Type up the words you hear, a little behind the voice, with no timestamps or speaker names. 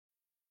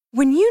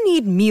When you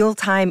need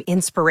mealtime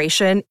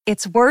inspiration,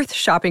 it's worth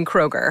shopping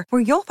Kroger,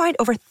 where you'll find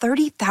over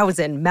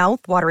 30,000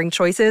 mouth-watering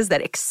choices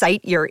that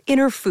excite your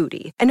inner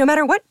foodie. And no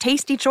matter what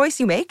tasty choice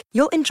you make,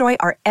 you'll enjoy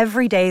our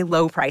everyday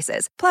low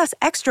prices, plus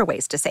extra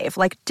ways to save,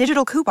 like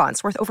digital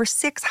coupons worth over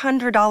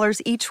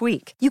 $600 each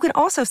week. You can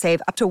also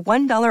save up to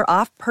 $1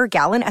 off per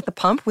gallon at the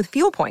pump with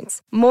fuel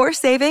points. More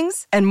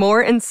savings and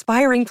more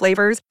inspiring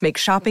flavors make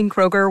shopping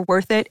Kroger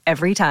worth it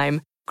every time.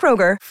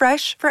 Kroger,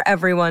 fresh for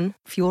everyone.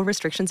 Fuel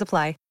restrictions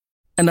apply.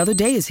 Another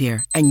day is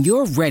here, and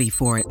you're ready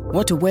for it.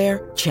 What to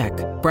wear? Check.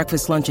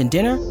 Breakfast, lunch, and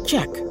dinner?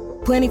 Check.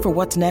 Planning for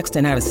what's next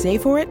and how to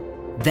save for it?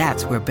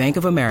 That's where Bank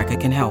of America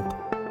can help.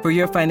 For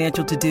your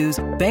financial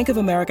to-dos, Bank of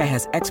America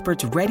has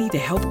experts ready to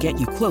help get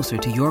you closer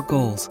to your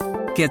goals.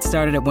 Get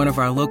started at one of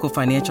our local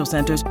financial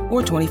centers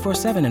or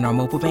 24/7 in our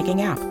mobile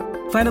banking app.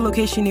 Find a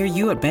location near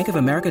you at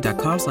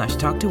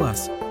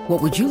bankofamerica.com/talktous. What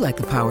would you like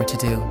the power to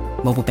do?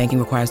 Mobile banking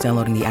requires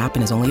downloading the app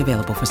and is only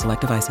available for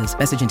select devices.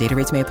 Message and data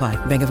rates may apply.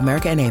 Bank of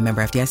America N.A.,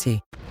 member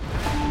FDIC.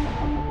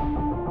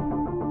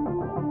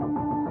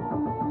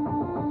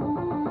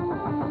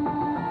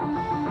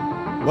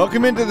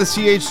 Welcome into the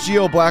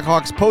CHGO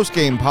Blackhawks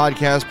postgame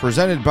podcast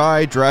presented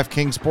by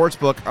DraftKings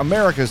Sportsbook,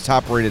 America's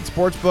top-rated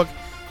sportsbook.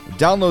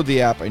 Download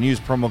the app and use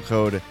promo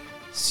code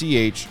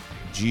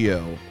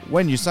CHGO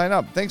when you sign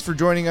up. Thanks for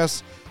joining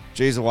us.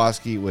 Jay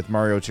Zawaski with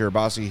Mario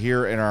Tirabassi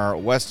here in our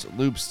West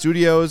Loop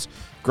studios.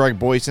 Greg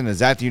Boyson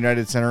is at the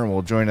United Center and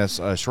will join us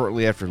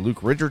shortly after Luke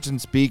Richardson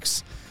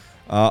speaks.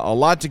 A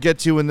lot to get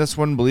to in this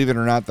one. Believe it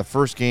or not, the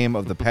first game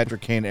of the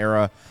Patrick Kane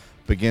era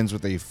begins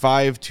with a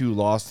 5-2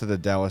 loss to the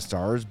Dallas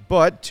Stars,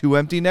 but 2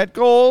 empty net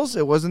goals.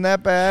 It wasn't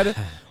that bad.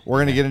 We're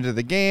going to get into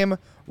the game.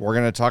 We're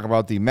going to talk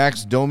about the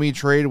Max Domi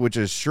trade, which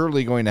is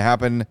surely going to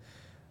happen,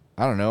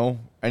 I don't know,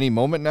 any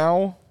moment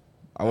now.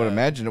 I would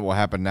imagine it will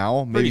happen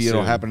now. Maybe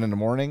it'll happen in the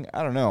morning.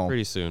 I don't know.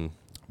 Pretty soon.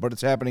 But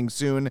it's happening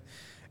soon.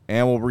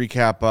 And we'll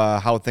recap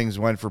how things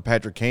went for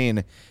Patrick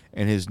Kane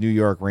in his New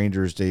York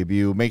Rangers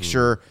debut. Make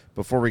sure,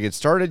 before we get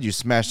started, you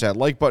smash that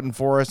like button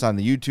for us on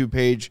the YouTube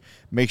page.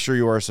 Make sure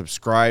you are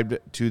subscribed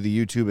to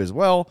the YouTube as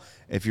well.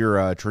 If you're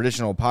a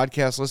traditional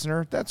podcast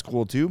listener, that's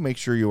cool too. Make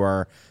sure you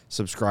are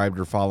subscribed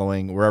or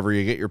following wherever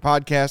you get your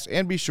podcasts.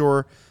 And be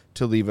sure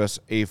to leave us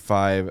a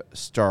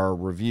 5-star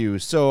review.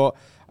 So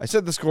I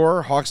said the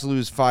score, Hawks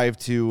lose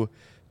 5-2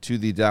 to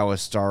the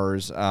Dallas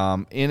Stars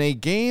in a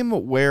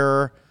game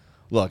where,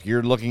 look,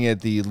 you're looking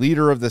at the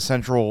leader of the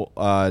Central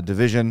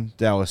Division,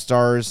 Dallas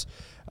Stars,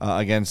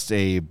 against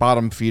a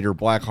bottom feeder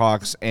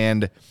Blackhawks,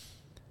 and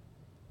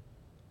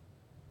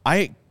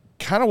I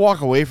kind of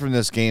walk away from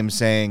this game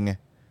saying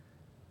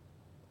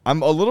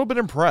I'm a little bit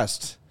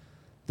impressed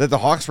that the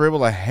Hawks were able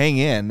to hang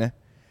in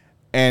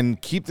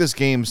and keep this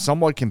game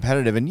somewhat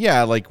competitive. And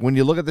yeah, like when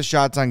you look at the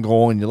shots on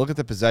goal and you look at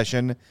the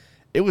possession,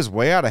 it was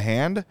way out of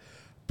hand,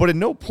 but at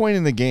no point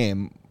in the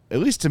game, at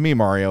least to me,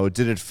 Mario,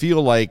 did it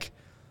feel like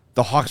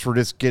the Hawks were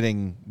just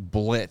getting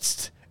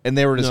blitzed and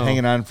they were just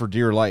hanging on for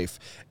dear life.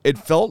 It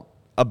felt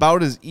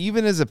about as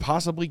even as it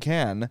possibly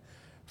can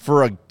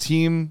for a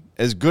team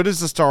as good as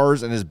the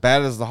Stars and as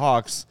bad as the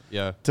Hawks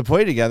to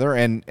play together.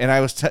 And I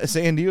was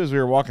saying to you as we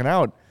were walking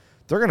out,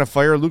 they're going to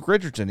fire Luke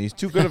Richardson. He's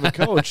too good of a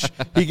coach.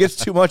 He gets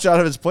too much out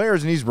of his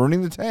players, and he's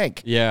ruining the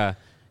tank. Yeah.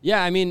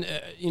 I mean,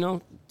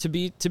 to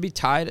be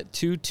tied at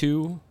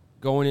 2-2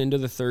 going into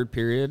the third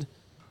period,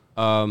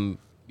 the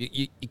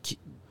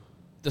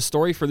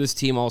story for this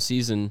team all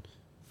season,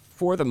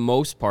 for the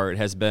most part,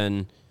 has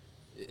been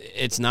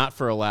it's not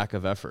for a lack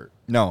of effort.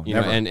 No,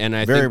 never. And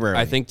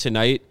I think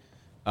tonight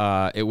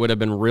it would have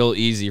been real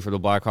easy for the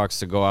Blackhawks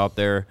to go out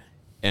there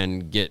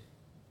and get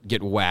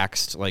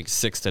waxed like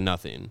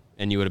 6-0,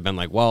 and you would have been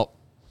like, well,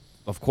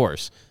 of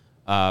course.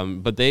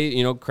 But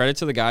they, credit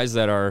to the guys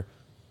that are,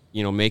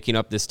 making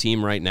up this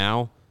team right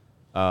now.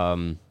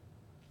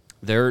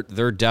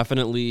 They're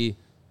definitely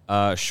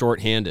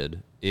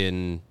shorthanded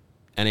in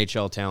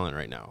NHL talent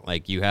right now.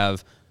 Like you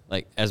have,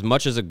 like as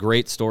much as a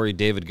great story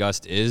David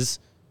Gust is,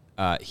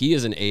 he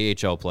is an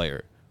AHL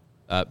player.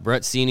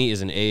 Brett Seney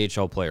is an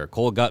AHL player.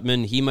 Cole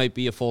Guttman, he might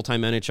be a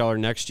full-time NHLer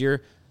next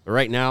year, but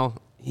right now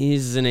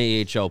he's an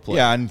AHL player.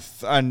 Yeah,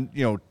 on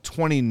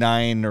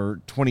 29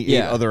 or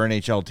 28 other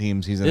NHL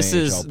teams, he's an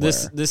AHL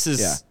player. This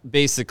is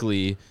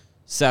basically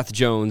Seth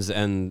Jones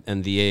and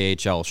the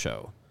AHL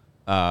show.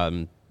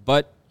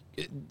 But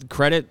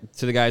credit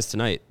to the guys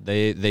tonight.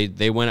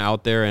 They went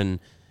out there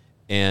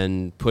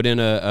and put in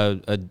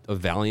a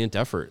valiant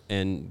effort.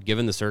 And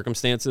given the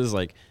circumstances,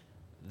 like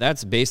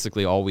that's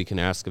basically all we can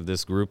ask of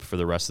this group for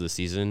the rest of the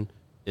season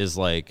is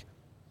like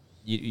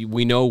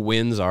we know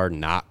wins are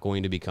not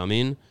going to be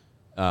coming.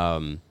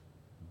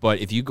 But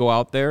if you go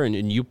out there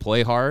and you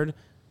play hard,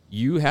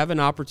 you have an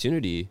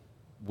opportunity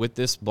with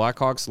this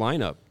Blackhawks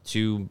lineup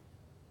to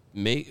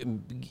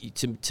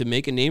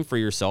make a name for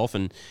yourself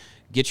and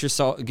get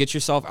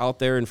yourself out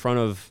there in front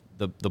of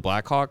the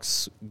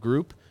Blackhawks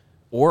group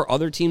or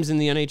other teams in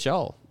the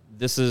NHL.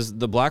 The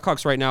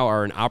Blackhawks right now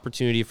are an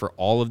opportunity for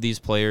all of these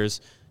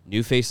players,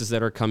 new faces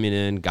that are coming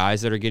in,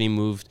 guys that are getting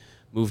moved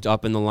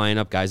up in the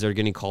lineup, guys that are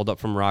getting called up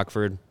from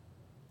Rockford.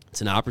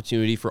 It's an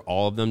opportunity for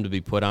all of them to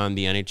be put on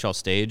the NHL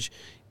stage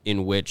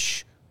in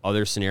which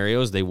other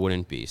scenarios they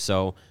wouldn't be.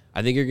 So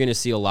I think you're going to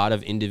see a lot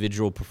of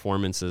individual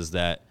performances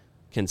that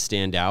can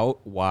stand out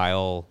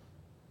while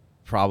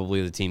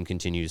probably the team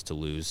continues to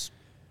lose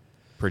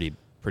pretty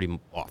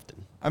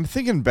often. I'm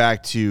thinking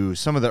back to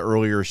some of the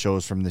earlier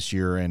shows from this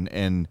year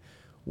and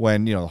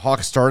when, the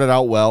Hawks started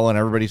out well and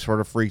everybody sort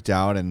of freaked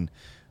out and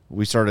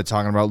we started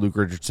talking about Luke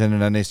Richardson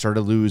and then they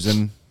started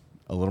losing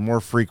a little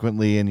more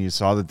frequently and you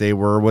saw that they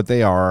were what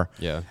they are.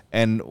 Yeah.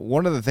 And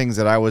one of the things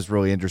that I was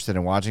really interested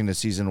in watching this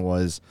season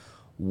was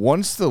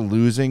once the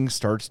losing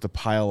starts to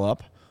pile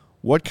up,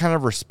 what kind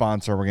of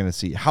response are we going to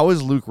see? How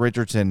is Luke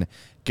Richardson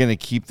going to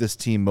keep this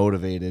team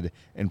motivated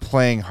and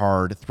playing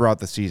hard throughout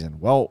the season?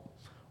 Well,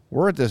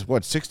 we're at this,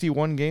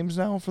 61 games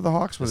now for the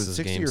Hawks? Was it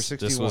 60 or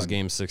 61? This was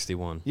game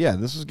 61. Yeah,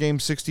 this was game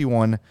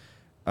 61.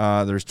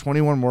 There's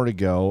 21 more to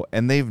go,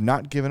 and they've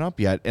not given up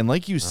yet. And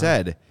like you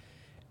said,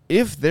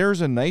 if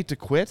there's a night to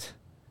quit,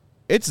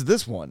 it's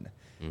this one.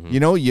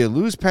 Mm-hmm. You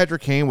lose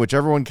Patrick Kane, which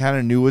everyone kind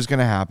of knew was going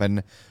to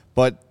happen,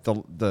 but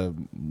the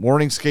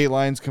morning skate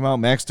lines come out.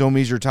 Max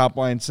Domi's your top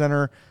line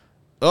center.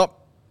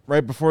 Up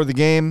right before the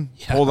game,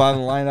 pulled out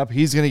of the lineup.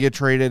 He's going to get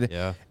traded.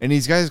 Yeah. And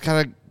these guys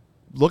kind of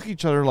look at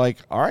each other like,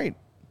 all right,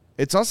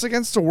 it's us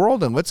against the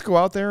world, and let's go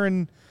out there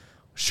and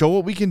show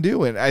what we can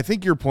do. And I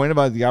think your point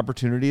about the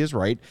opportunity is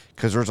right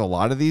because there's a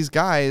lot of these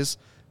guys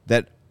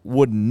that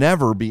would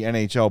never be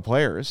NHL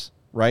players,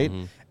 right?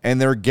 Mm-hmm.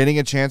 And they're getting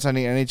a chance on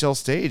the NHL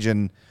stage,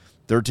 and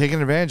they're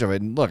taking advantage of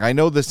it. And look, I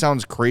know this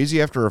sounds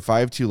crazy after a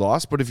 5-2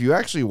 loss, but if you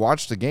actually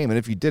watched the game, and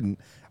if you didn't,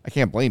 I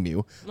can't blame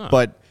you. No.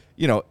 But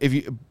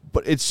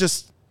but it's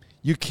just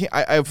you can't.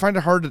 I find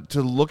it hard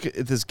to look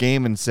at this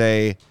game and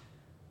say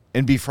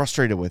and be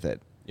frustrated with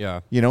it.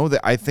 Yeah.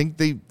 I think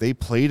they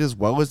played as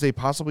well as they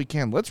possibly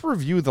can. Let's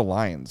review the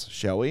lines,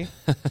 shall we?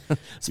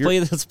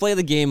 Let's play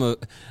the game of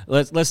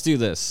let's do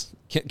this.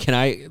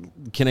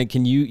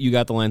 Can you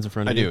got the lines in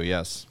front of you? I do,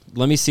 yes.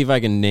 Let me see if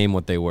I can name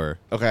what they were.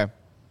 Okay. All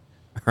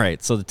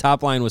right. So the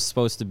top line was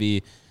supposed to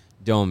be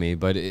Domi,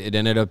 but it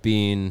ended up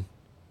being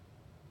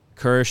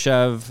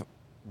Kurashev,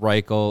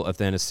 Reichel,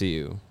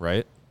 Athanasiou,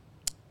 right?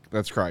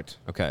 That's correct.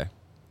 Okay.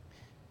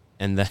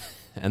 And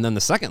then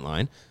the second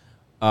line,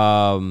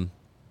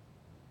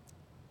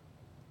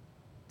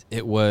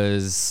 it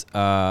was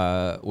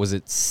no.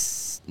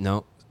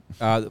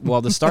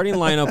 Well, the starting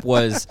lineup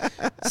was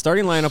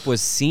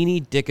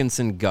Cini,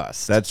 Dickinson,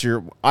 Gus.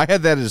 I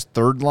had that as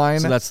third line.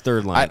 So that's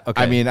third line.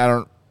 Okay. I mean, I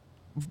don't.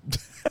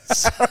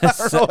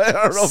 I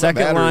don't know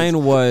Second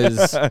line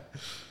was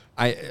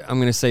I'm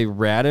going to say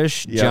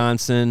Radish,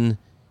 Johnson,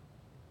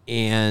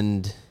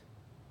 and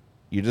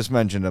you just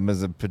mentioned him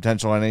as a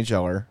potential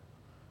NHLer.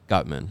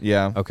 Gutman.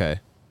 Yeah. Okay.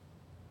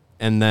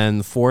 And then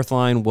the fourth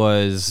line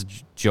was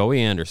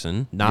Joey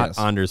Anderson, not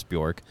Anders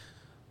Bjork.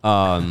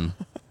 Kachuk.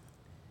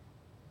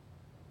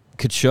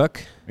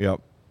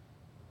 Yep.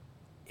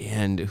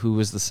 And who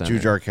was the center?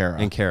 Jujhar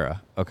Khaira. And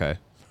Khaira. Okay.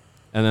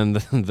 And then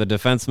the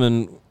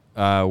defensemen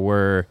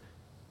were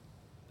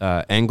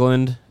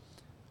Englund,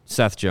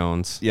 Seth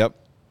Jones. Yep.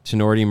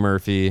 Tenorti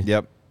Murphy.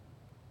 Yep.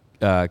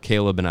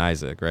 Caleb and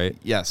Isaac, right?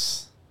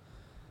 Yes.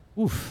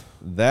 Oof.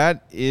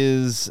 That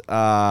is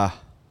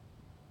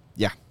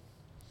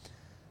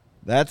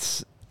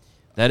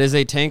That is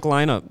a tank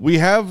lineup. We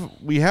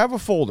have a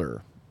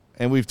folder,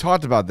 and we've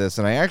talked about this,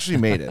 and I actually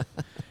made it.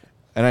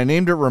 And I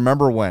named it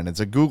Remember When. It's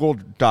a Google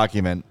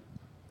document,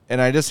 and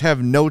I just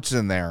have notes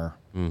in there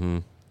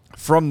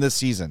from this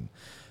season.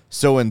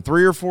 So in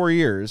 3 or 4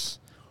 years,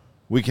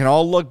 we can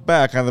all look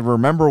back on the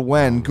Remember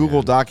When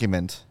Google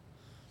document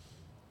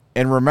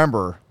and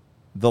remember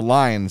the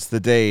lines the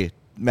day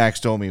Max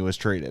Domi was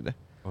traded.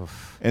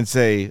 Oof. And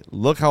say,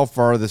 look how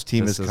far this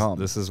team has come.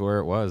 This is where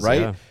it was,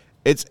 right? Yeah.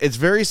 It's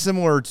very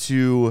similar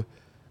to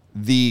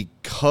the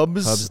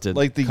Cubs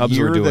like the Cubs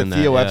year were doing that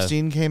Theo that,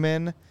 Epstein came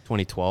in.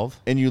 2012.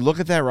 And you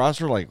look at that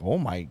roster like, oh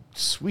my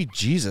sweet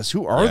Jesus,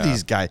 who are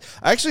these guys?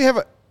 I actually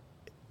have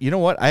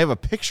I have a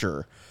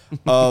picture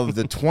of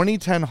the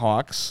 2010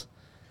 Hawks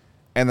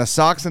and the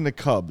Sox and the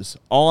Cubs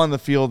all on the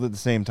field at the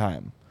same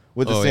time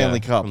with the Stanley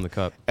Cup. From the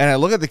Cup. And I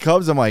look at the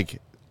Cubs, I'm like,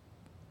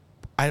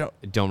 I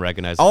don't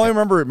recognize all I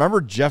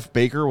remember Jeff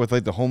Baker with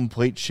like the home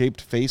plate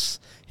shaped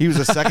face. He was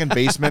a second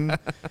baseman.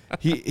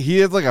 He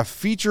had like a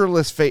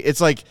featureless face.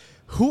 It's like,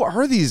 who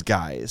are these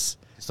guys?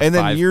 And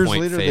then years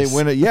later they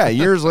win it. Yeah,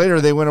 years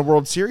later they win a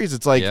World Series.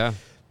 It's like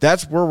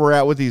that's where we're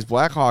at with these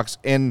Blackhawks.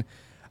 And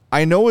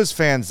I know as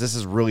fans this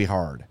is really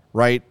hard,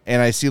 right?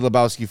 And I see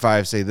Lebowski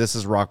 5 say this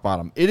is rock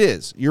bottom. It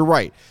is. You're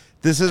right.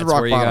 This is that's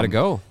rock where bottom. You got to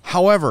go.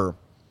 However,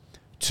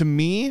 to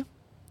me,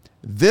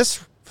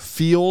 this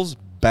feels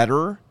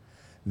better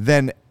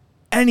than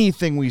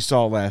anything we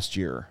saw last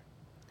year,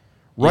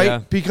 right? Yeah.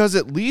 Because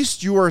at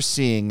least you are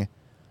seeing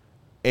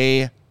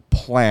a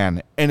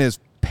plan. And as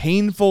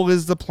painful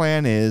as the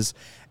plan is,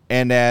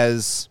 and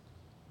as,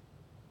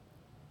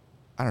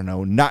 I don't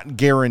know, not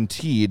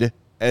guaranteed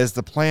as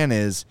the plan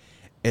is,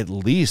 at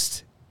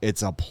least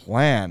it's a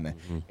plan.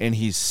 Mm-hmm. And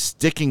he's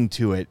sticking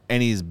to it,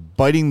 and he's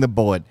biting the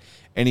bullet.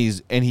 and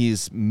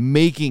he's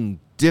making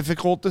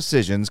difficult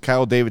decisions,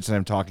 Kyle Davidson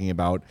I'm talking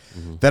about,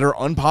 that are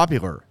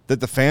unpopular, that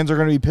the fans are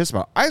going to be pissed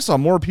about. I saw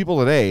more people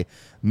today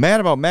mad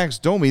about Max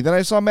Domi than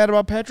I saw mad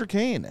about Patrick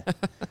Kane.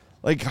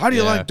 Like, how do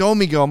you let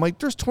Domi go? I'm like,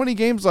 there's 20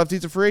 games left.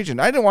 He's a free agent.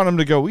 I didn't want him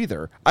to go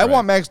either. I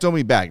want Max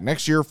Domi back.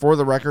 Next year, for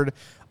the record,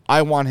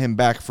 I want him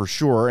back for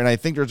sure, and I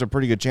think there's a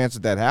pretty good chance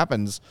that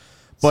happens.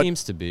 But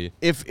seems to be.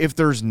 If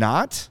there's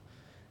not,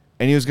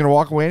 and he was going to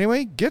walk away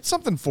anyway, get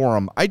something for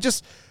him.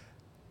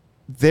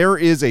 There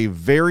is a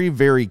very,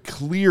 very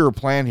clear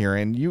plan here,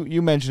 and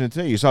you mentioned it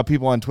today. You saw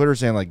people on Twitter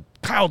saying, like,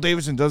 Kyle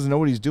Davidson doesn't know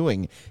what he's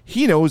doing.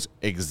 He knows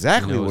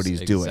exactly what he's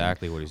doing.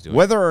 Exactly what he's doing.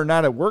 Whether or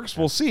not it works,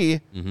 we'll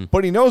see,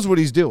 but he knows what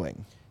he's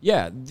doing.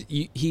 Yeah,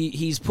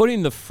 he's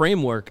putting the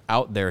framework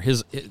out there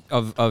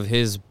of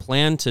his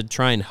plan to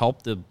try and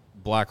help the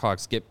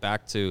Blackhawks get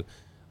back to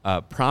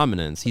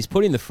prominence. He's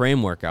putting the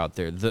framework out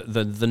there.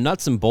 The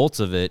nuts and bolts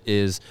of it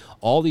is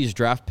all these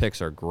draft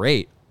picks are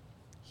great.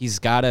 He's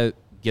got to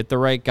get the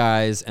right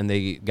guys, and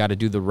they got to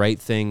do the right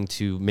thing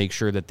to make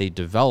sure that they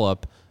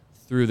develop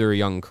through their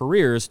young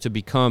careers to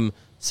become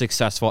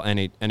successful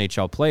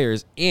NHL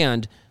players.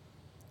 And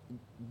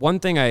one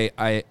thing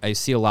I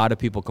see a lot of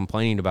people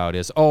complaining about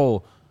is,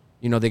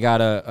 they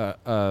got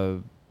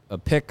a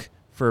pick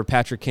for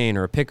Patrick Kane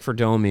or a pick for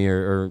Domi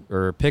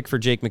or a pick for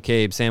Jake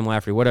McCabe, Sam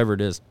Lafferty, whatever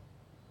it is,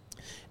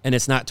 and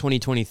it's not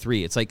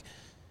 2023. It's like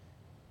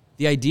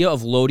the idea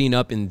of loading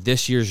up in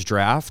this year's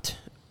draft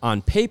on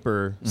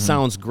paper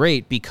sounds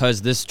great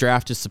because this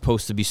draft is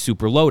supposed to be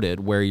super loaded,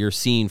 where you're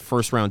seeing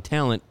first-round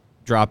talent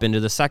drop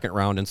into the second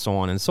round and so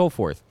on and so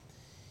forth.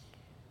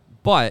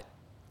 But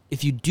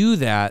if you do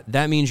that,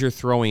 that means you're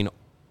throwing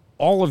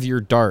all of your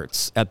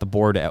darts at the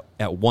board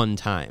at one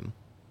time.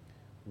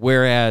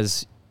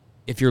 Whereas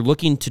if you're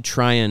looking to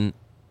try and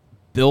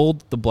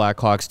build the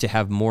Blackhawks to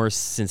have more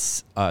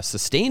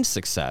sustained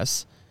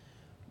success,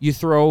 you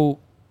throw,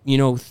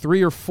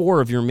 3 or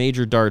 4 of your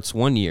major darts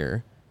one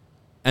year,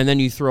 and then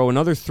you throw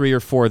another 3 or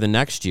 4 the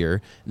next year,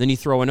 and then you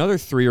throw another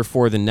 3 or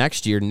 4 the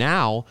next year.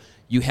 Now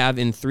you have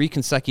in 3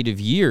 consecutive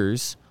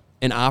years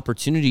an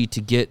opportunity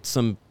to get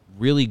some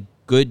really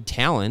good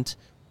talent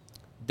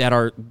that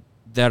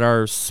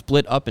are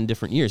split up in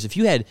different years. If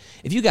you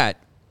got,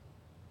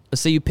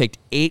 let's say you picked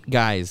 8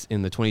 guys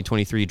in the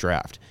 2023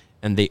 draft,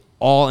 and they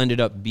all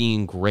ended up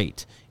being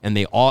great, and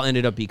they all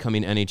ended up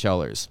becoming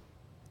NHLers,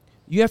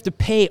 you have to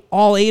pay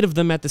all 8 of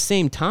them at the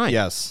same time.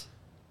 Yes.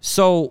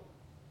 So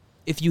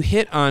if you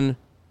hit on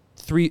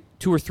 2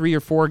 or 3 or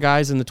 4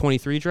 guys in the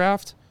 23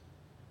 draft,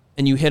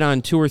 and you hit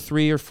on 2 or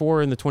 3 or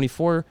 4 in the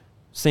 24,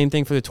 same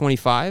thing for the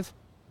 25.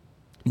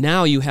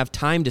 Now you have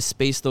time to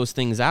space those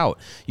things out.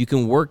 You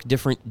can work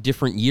different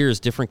years,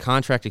 different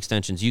contract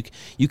extensions.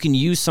 You can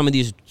use some of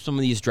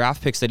these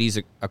draft picks that he's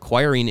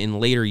acquiring in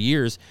later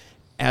years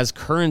as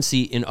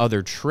currency in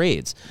other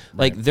trades.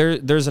 Right. Like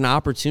there's an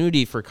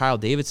opportunity for Kyle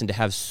Davidson to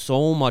have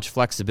so much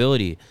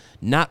flexibility,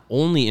 not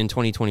only in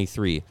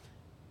 2023,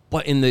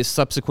 but in the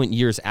subsequent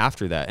years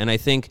after that. And I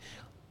think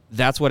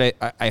that's what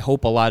I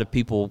hope a lot of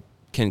people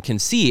can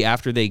see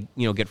after they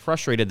get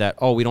frustrated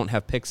that, we don't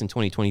have picks in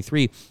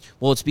 2023.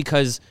 Well, it's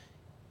because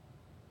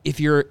if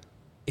you're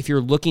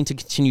looking to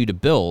continue to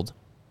build,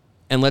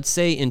 and let's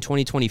say in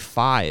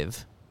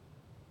 2025,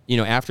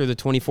 after the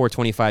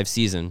 24-25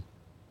 season,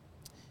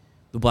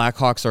 the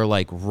Blackhawks are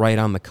like right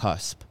on the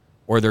cusp,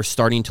 or they're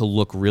starting to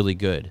look really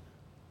good.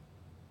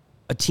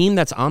 A team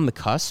that's on the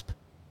cusp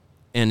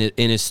and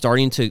is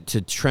starting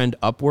to trend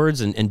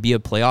upwards and be a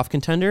playoff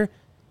contender,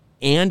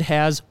 and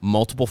has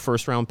multiple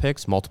first-round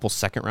picks, multiple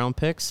second-round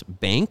picks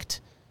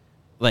banked,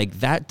 like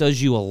that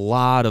does you a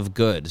lot of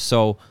good.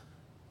 So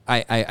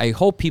I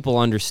hope people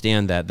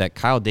understand that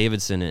Kyle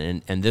Davidson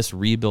and this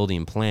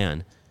rebuilding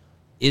plan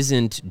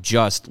isn't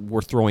just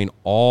we're throwing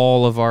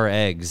all of our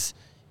eggs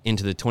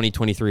into the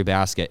 2023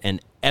 basket and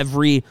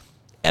everything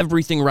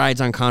rides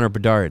on Connor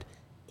Bedard.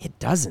 It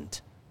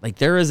doesn't. Like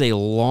there is a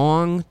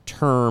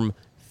long-term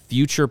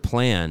future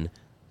plan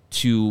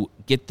to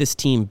get this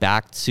team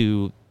back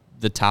to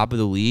the top of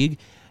the league,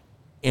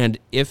 and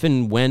if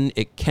and when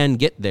it can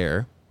get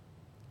there,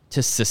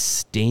 to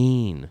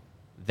sustain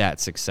that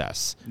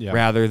success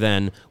rather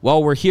than,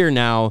 we're here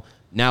now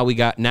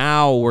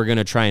we're going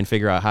to try and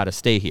figure out how to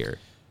stay here.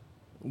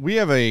 We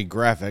have a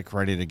graphic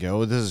ready to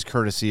go. This is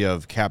courtesy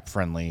of Cap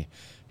Friendly.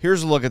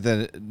 Here's a look at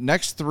the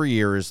next 3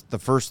 years, the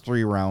first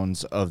 3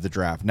 rounds of the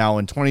draft. Now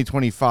in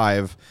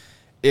 2025,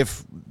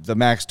 if the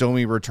Max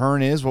Domi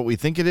return is what we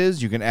think it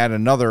is, you can add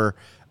another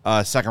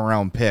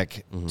second-round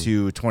pick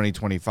to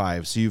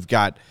 2025. So you've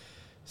got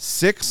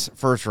 6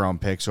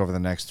 first-round picks over the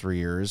next 3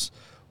 years,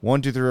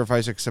 1, 2, 3, 4,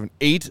 5, 6, 7,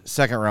 8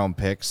 second-round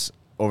picks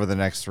over the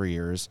next 3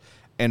 years,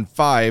 and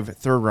 5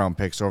 third-round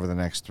picks over the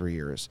next 3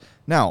 years.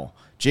 Now,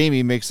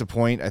 Jamie makes a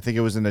point. I think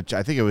it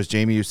was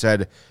Jamie who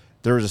said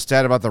there was a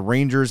stat about the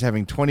Rangers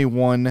having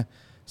 21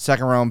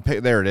 second-round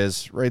pick. There it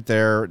is, right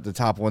there, the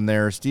top one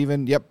there.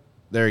 Steven, yep,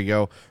 there you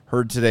go.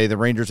 Heard today the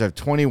Rangers have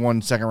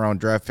 21 second-round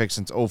draft picks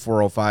since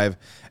 04-05,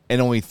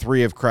 and only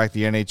 3 have cracked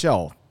the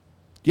NHL.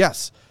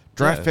 Yes,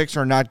 Draft picks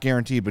are not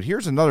guaranteed. But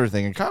here's another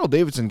thing, and Kyle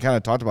Davidson kind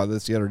of talked about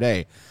this the other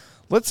day.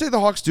 Let's say the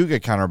Hawks do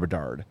get Connor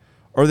Bedard,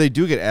 or they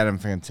do get Adam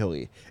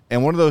Fantilli,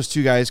 and one of those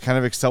two guys kind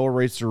of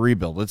accelerates the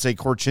rebuild. Let's say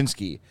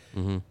Korchinski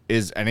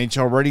is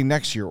NHL ready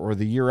next year or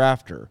the year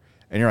after,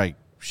 and you're like,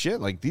 shit,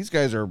 like these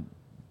guys are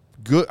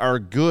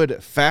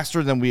good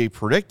faster than we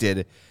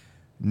predicted.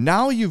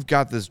 Now you've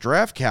got this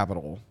draft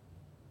capital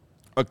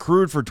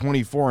accrued for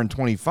 24 and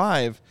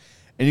 25,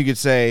 and you could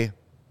say,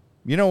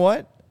 you know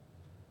what?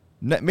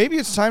 Maybe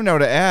it's time now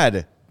to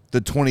add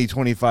the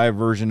 2025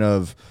 version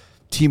of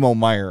Timo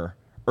Meier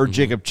or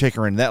Jacob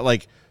Chikrin, that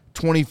like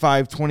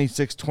 25,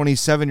 26,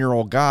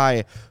 27-year-old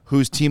guy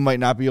whose team might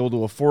not be able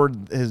to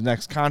afford his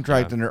next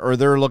contract or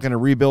they're looking to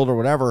rebuild or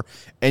whatever,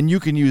 and you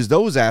can use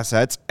those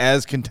assets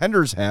as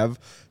contenders have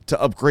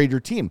to upgrade your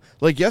team.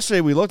 Like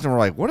yesterday we looked and we're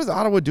like, what is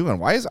Ottawa doing?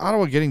 Why is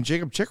Ottawa getting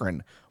Jacob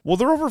Chikrin? Well,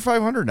 they're over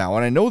 500 now,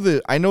 and I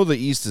know the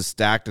East is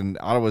stacked and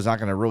Ottawa's not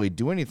going to really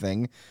do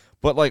anything,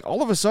 but like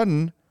all of a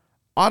sudden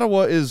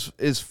Ottawa is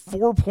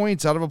 4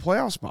 points out of a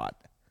playoff spot.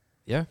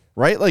 Yeah.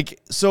 Right?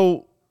 Like,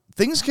 so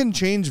things can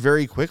change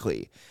very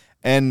quickly.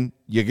 And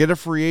you get a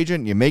free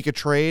agent, you make a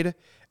trade,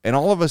 and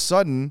all of a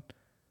sudden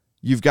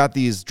you've got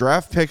these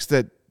draft picks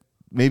that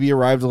maybe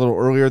arrived a little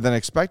earlier than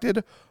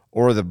expected,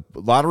 or the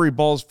lottery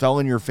balls fell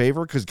in your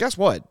favor. Because guess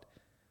what?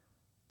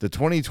 The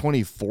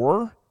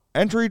 2024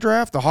 entry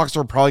draft, the Hawks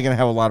are probably going to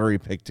have a lottery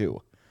pick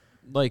too.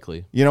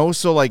 Likely. You know,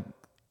 so like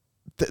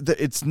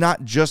it's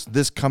not just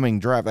this coming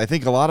draft. I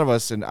think a lot of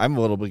us, and I'm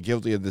a little bit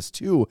guilty of this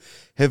too,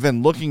 have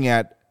been looking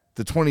at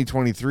the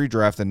 2023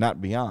 draft and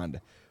not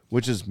beyond,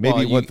 which is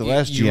maybe what the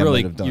last GM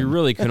really, might have done. You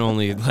really can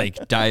only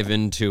like dive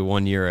into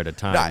 1 year at a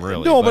time,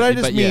 really. No, but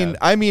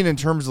I mean in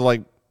terms of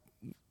like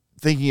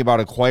thinking about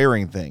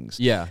acquiring things.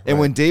 Yeah. And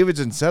when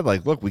Davidson said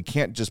like, look, we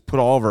can't just put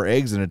all of our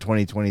eggs in a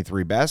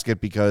 2023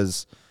 basket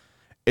because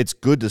it's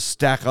good to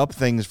stack up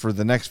things for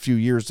the next few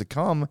years to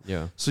come.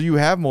 Yeah. So you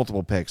have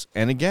multiple picks.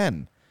 And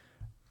again,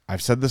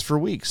 I've said this for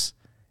weeks.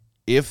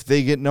 If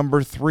they get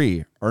number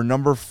 3 or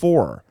number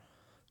 4,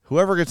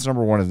 whoever gets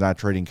number 1 is not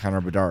trading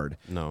Connor Bedard.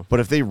 No. But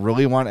if they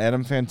really want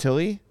Adam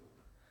Fantilli,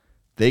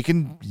 they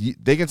can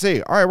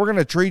say, all right, we're going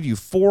to trade you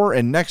 4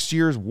 and next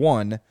year's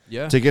 1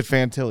 to get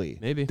Fantilli.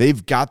 Maybe.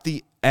 They've got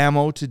the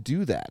ammo to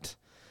do that.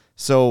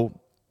 So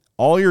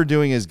all you're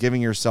doing is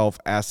giving yourself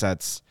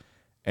assets,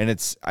 and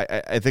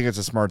I think it's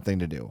a smart thing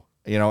to do.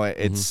 You know,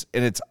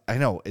 I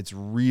know it's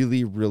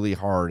really, really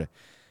hard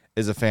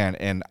as a fan.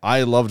 And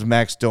I loved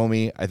Max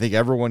Domi. I think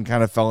everyone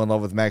kind of fell in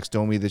love with Max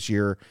Domi this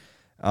year.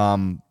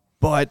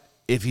 But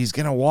if he's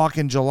going to walk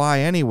in July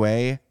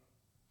anyway,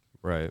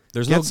 right,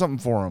 get something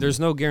for him. There's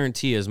no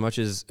guarantee as much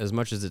as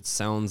it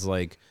sounds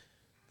like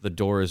the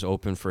door is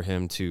open for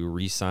him to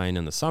re-sign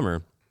in the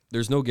summer.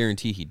 There's no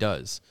guarantee he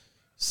does.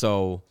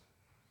 So,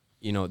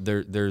 you know,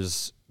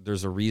 there's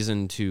a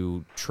reason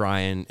to try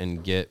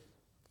and get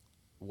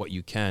what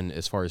you can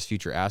as far as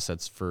future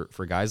assets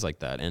for guys like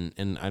that.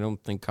 And I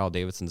don't think Kyle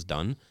Davidson's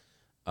done.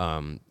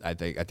 I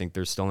think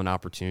there's still an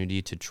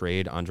opportunity to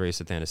trade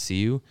Andreas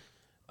Athanasiou.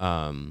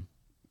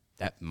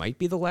 That might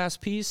be the last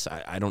piece.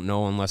 I don't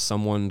know unless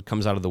someone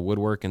comes out of the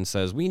woodwork and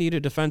says, we need a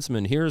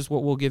defenseman. Here's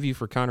what we'll give you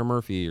for Connor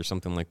Murphy or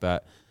something like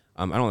that.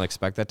 I don't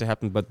expect that to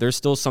happen, but there's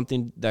still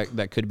something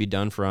that could be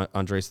done for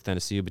Andreas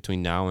Athanasiou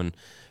between now and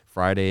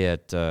Friday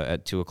at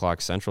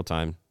 2:00 Central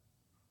Time.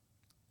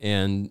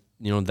 And,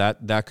 you know,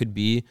 that could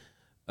be,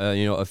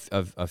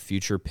 a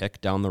future pick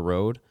down the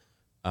road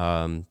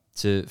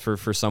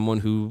for someone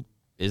who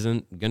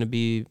isn't going to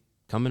be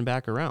coming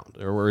back around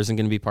or isn't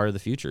going to be part of the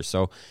future.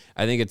 So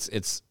I think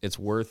it's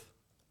worth,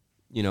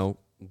 you know,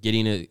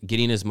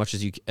 getting as much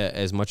as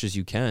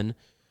you can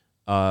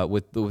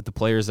with the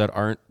players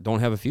that don't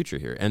have a future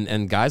here.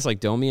 And guys like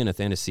Domi and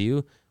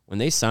Athanasiou, when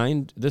they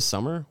signed this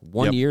summer,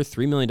 1 year,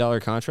 $3 million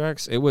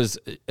contracts, it was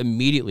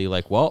immediately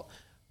like, well,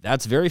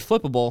 that's very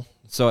flippable.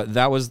 So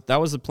that was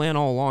the plan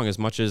all along, as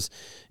much as,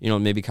 you know,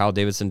 maybe Kyle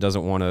Davidson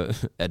doesn't want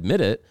to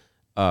admit it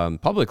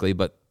publicly,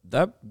 but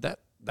that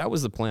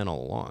was the plan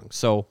all along.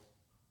 So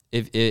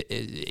if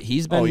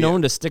he's been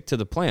known to stick to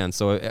the plan.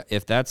 So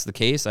if that's the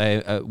case,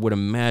 I would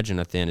imagine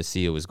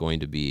Athanasiou is going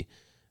to be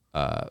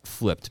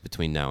flipped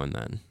between now and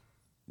then.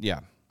 Yeah.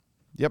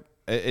 Yep.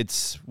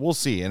 We'll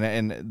see.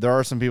 And there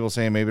are some people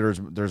saying maybe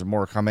there's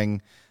more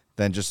coming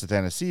than just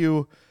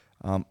Athanasiou.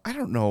 I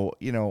don't know,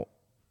 you know,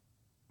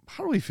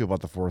 how do we feel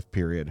about the fourth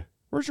period?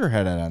 Where's your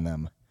head at on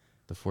them?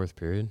 The fourth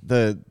period?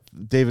 The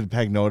David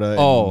Pagnotta.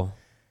 Oh.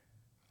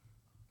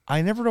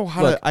 I never know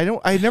how to.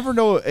 I never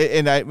know,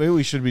 and maybe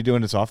we should be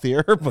doing this off the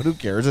air, but who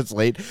cares? It's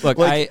late. Look,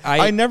 like,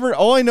 I never.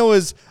 All I know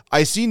is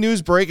I see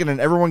news break, and then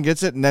everyone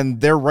gets it, and then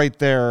they're right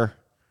there.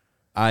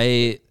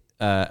 I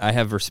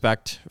have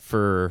respect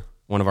for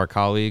one of our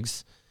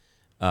colleagues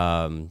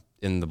in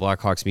the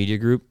Blackhawks media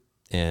group,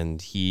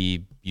 and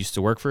he used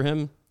to work for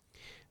him.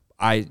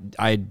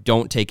 I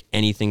don't take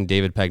anything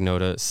David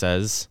Pagnotta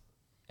says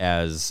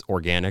as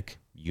organic,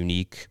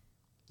 unique,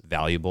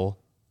 valuable.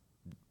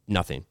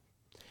 Nothing.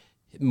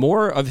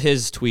 More of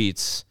his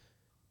tweets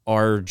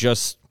are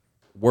just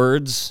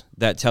words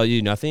that tell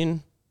you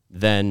nothing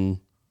than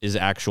is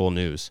actual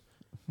news.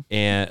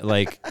 And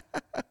like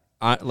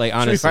honestly,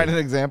 Should we find an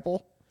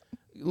example?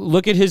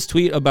 look at his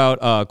tweet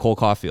about Cole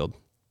Caulfield.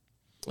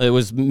 It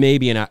was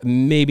maybe not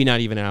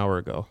even an hour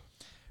ago.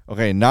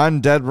 Okay,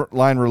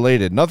 non-deadline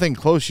related. Nothing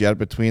close yet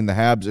between the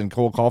Habs and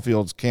Cole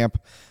Caulfield's camp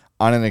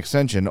on an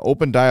extension.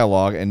 Open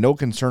dialogue and no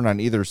concern on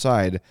either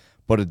side,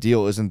 but a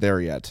deal isn't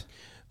there yet.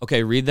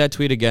 Okay, read that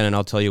tweet again, and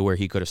I'll tell you where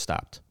he could have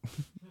stopped.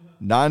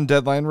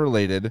 Non-deadline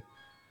related.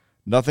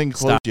 Nothing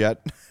close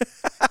yet.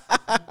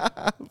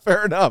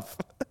 Fair enough.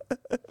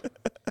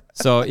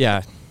 So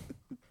yeah,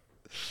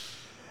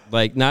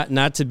 like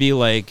not to be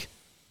like,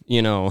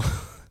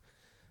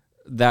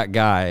 that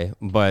guy,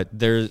 but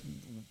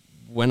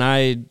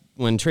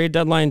when trade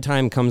deadline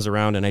time comes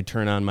around and I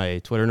turn on my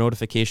Twitter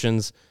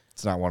notifications,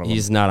 It's not one of them.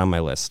 he's not on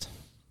my list.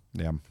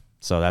 Yeah.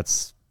 So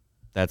that's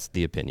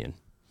the opinion.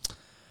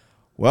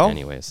 Well,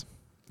 Anyways.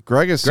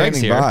 Greg is Greg's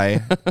standing here.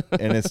 by,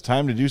 and it's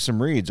time to do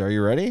some reads. Are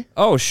you ready?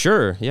 Oh,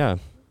 sure. Yeah.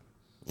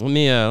 Let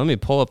me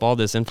pull up all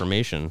this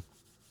information.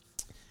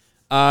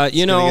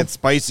 It's gonna get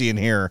spicy in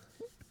here.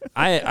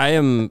 I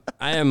am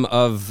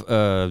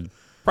of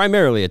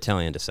primarily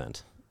Italian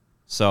descent.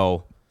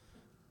 So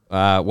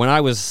when I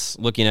was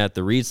looking at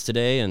the reads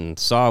today and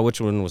saw which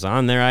one was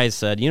on there, I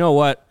said, you know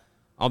what?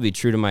 I'll be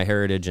true to my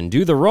heritage and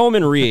do the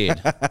Roman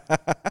read.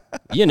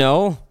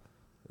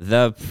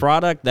 The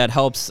product that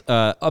helps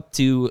up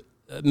to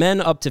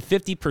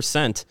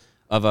 50%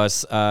 of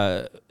us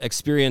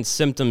experience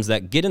symptoms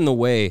that get in the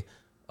way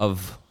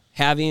of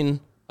having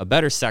a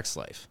better sex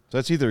life. So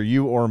that's either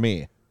you or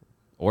me.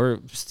 Or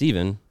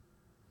Steven.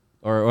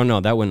 Or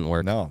no, that wouldn't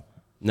work. No.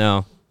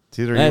 No. It's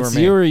either That's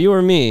you or me. you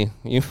or me.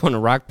 You want to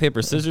rock,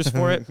 paper, scissors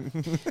for it?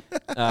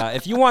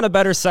 If you want a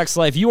better sex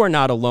life, you are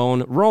not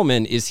alone.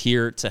 Roman is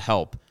here to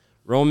help.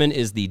 Roman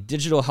is the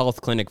digital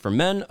health clinic for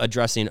men,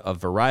 addressing a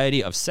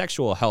variety of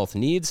sexual health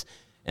needs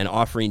and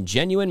offering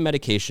genuine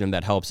medication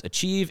that helps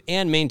achieve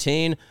and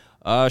maintain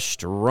a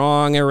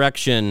strong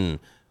erection.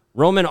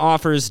 Roman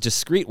offers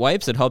discreet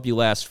wipes that help you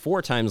last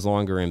 4 times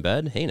longer in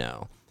bed. Hey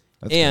now.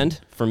 And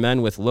for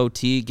men with low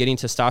T, getting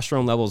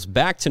testosterone levels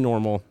back to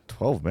normal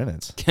 12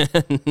 minutes.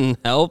 can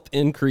help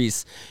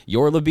increase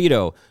your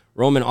libido.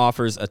 Roman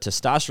offers a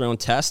testosterone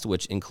test,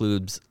 which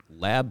includes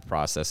lab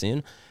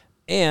processing,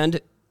 and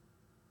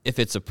if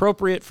it's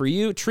appropriate for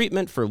you,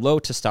 treatment for low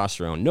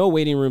testosterone. No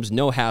waiting rooms,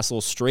 no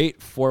hassle,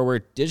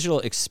 straightforward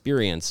digital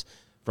experience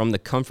from the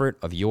comfort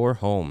of your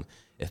home.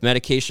 If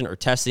medication or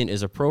testing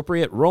is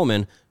appropriate,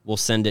 Roman will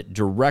send it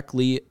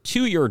directly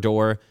to your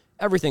door.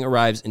 Everything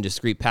arrives in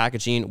discreet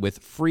packaging with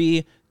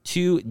free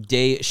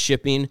 2-day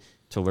shipping.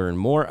 To learn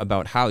more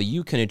about how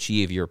you can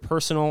achieve your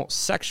personal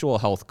sexual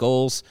health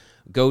goals,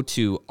 go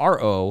to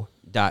ro.co/CHGO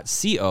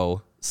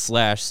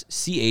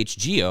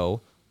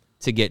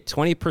to get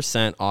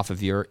 20% off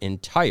of your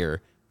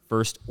entire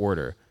first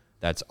order.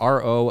 That's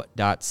ro.co/CHGO.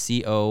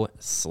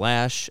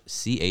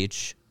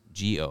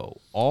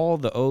 All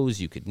the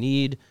O's you could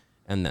need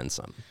and then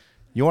some.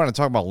 You want to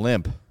talk about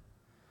limp?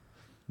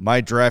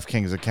 My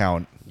DraftKings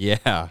account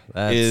Yeah,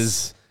 that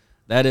is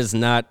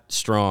not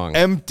strong.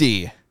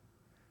 empty.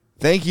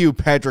 Thank you,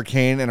 Patrick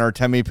Kane and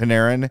Artemi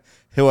Panarin,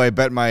 who I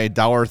bet my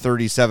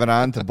 $1.37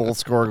 on to both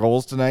score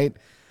goals tonight.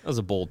 That was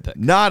a bold pick.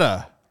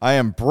 Nada. I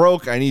am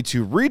broke. I need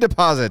to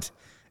redeposit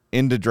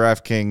into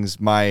DraftKings.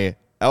 My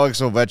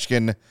Alex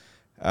Ovechkin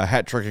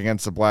hat trick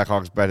against the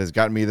Blackhawks bet has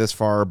gotten me this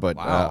far, but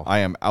Wow. I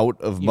am out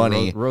of You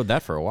money rode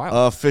that for a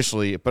while.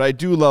 officially. But I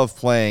do love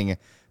playing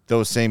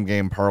those same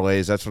game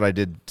parlays. That's what I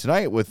did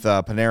tonight with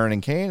Panarin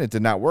and Kane. It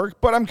did not work,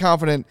 but I'm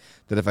confident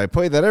that if I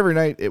play that every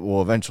night, it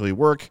will eventually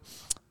work.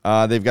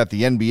 They've got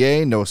the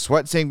NBA, no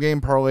sweat, same game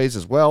parlays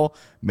as well.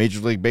 Major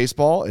League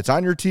Baseball, it's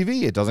on your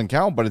TV. It doesn't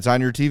count, but it's on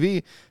your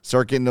TV.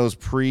 Start getting those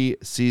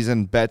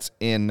preseason bets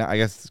in. I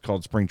guess it's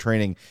called spring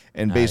training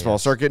in baseball.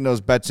 Yes. Start getting those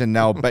bets in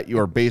now. Bet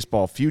your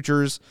baseball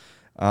futures.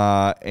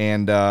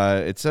 And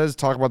it says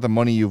talk about the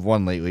money you've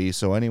won lately.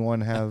 So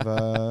anyone have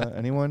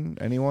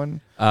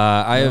anyone?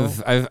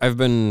 I've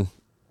been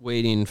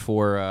waiting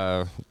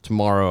for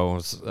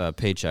tomorrow's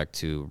paycheck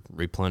to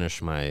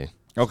replenish my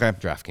Okay.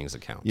 DraftKings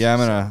account. Yeah, I'm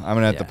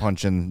gonna have to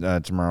punch in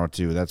tomorrow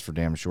too. That's for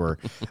damn sure.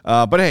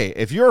 But hey,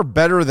 if you're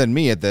better than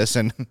me at this,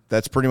 and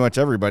that's pretty much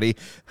everybody,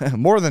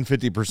 more than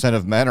 50%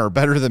 of men are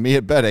better than me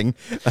at betting.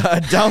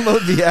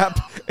 Download the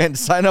app and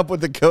sign up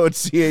with the code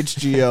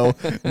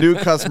CHGO. New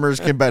customers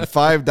can bet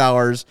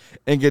 $5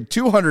 and get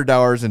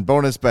 $200 in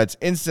bonus bets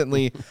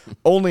instantly.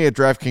 Only at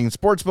DraftKings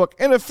Sportsbook,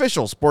 an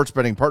official sports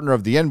betting partner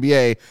of the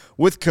NBA,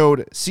 with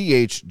code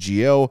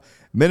CHGO.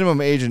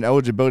 Minimum age and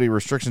eligibility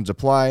restrictions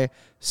apply.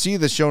 See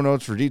the show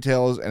notes for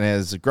details. And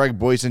as Greg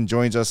Boyson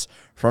joins us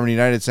from the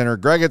United Center,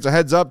 Greg, it's a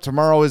heads up.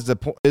 Tomorrow is the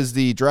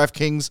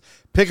DraftKings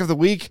pick of the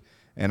week,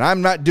 and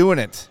I'm not doing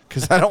it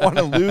because I don't want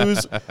to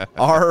lose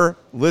our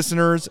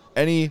listeners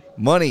any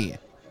money.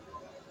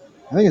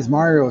 I think it's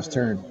Mario's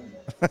turn.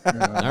 All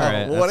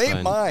right. Well, it that's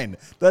ain't fine. mine.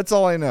 That's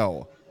all I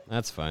know.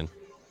 That's fine.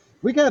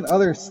 We got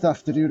other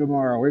stuff to do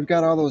tomorrow. We've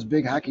got all those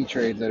big hockey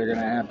trades that are going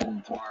to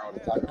happen tomorrow to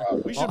talk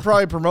about. We should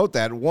probably promote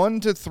that. 1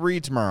 to 3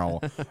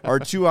 tomorrow. Our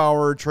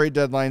 2-hour trade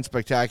deadline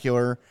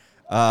spectacular,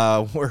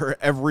 where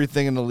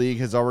everything in the league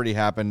has already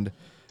happened.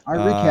 Our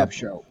recap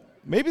show.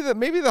 Maybe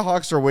the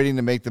Hawks are waiting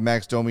to make the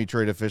Max Domi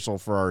trade official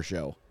for our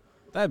show.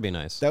 That'd be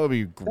nice. That would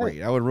be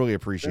great. I would really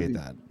appreciate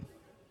that.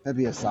 That'd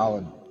be a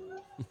solid.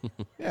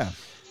 Yeah.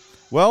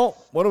 Well,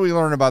 what do we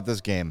learn about this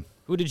game?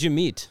 Who did you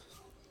meet?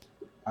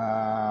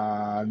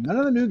 None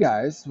of the new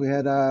guys. We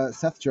had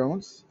Seth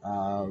Jones,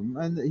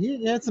 and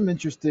he had some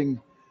interesting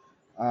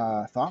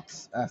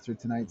thoughts after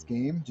tonight's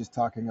game, just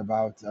talking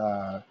about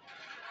the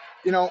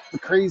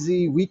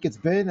crazy week it's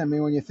been. I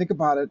mean, when you think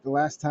about it, the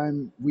last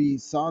time we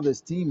saw this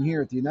team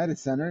here at the United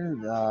Center,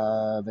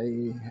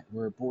 they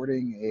were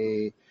boarding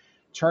a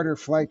charter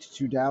flight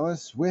to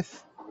Dallas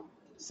with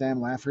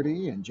Sam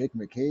Lafferty and Jake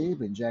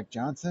McCabe and Jack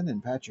Johnson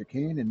and Patrick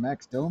Kane and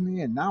Max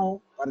Domi, and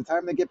now by the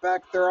time they get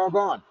back, they're all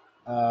gone.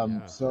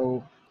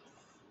 So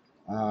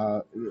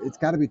it's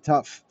got to be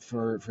tough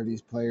for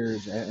these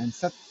players. And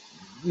Seth,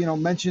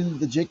 mentioned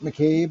the Jake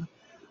McCabe,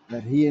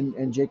 that he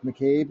and Jake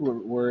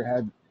McCabe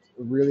had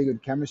really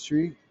good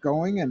chemistry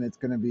going, and it's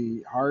going to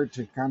be hard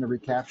to kind of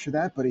recapture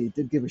that. But he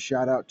did give a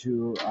shout out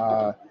to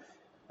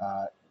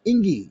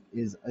Ingy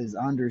is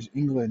Anders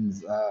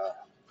England's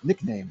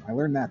nickname. I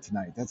learned that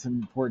tonight. That's some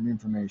important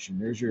information.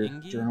 There's your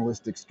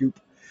journalistic scoop.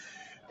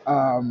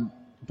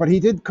 But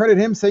he did credit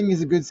him, saying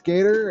he's a good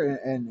skater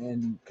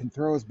and can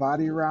throw his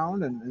body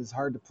around and is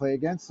hard to play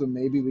against. So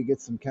maybe we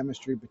get some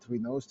chemistry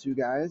between those two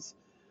guys.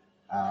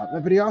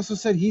 But he also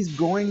said he's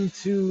going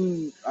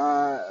to,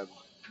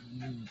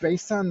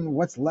 based on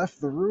what's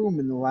left the room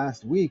in the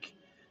last week,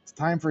 it's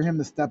time for him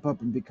to step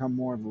up and become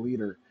more of a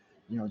leader.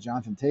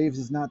 Jonathan Toews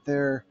is not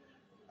there.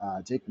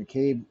 Jake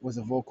McCabe was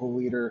a vocal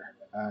leader.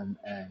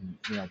 And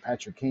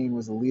Patrick Kane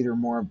was a leader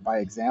more by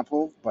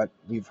example, but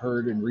we've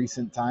heard in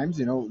recent times,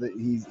 that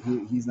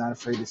he's not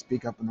afraid to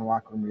speak up in the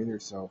locker room either.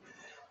 So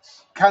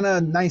kind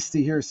of nice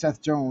to hear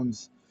Seth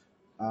Jones,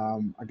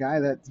 a guy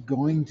that's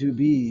going to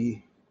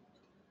be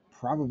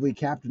probably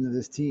captain of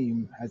this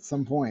team at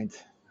some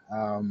point,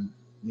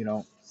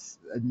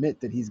 admit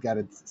that he's got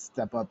to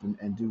step up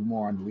and do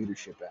more on the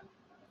leadership end.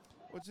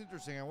 What's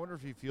interesting, I wonder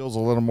if he feels a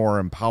little more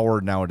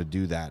empowered now to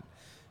do that,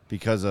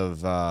 because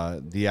of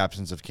the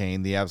absence of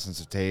Kane, the absence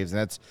of Toews. And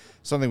that's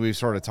something we've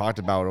sort of talked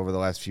about over the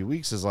last few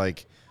weeks, is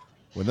like,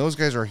 when those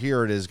guys are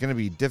here, it is going to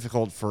be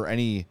difficult for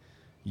any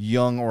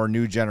young or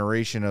new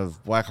generation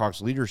of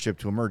Blackhawks leadership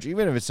to emerge.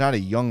 Even if it's not a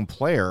young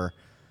player,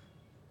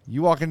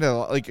 you walk into,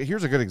 like,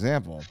 here's a good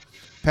example.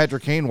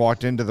 Patrick Kane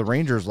walked into the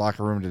Rangers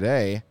locker room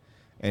today,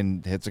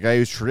 and it's a guy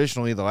who's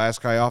traditionally the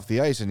last guy off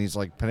the ice, and he's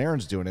like,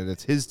 Panarin's doing it.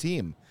 It's his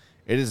team.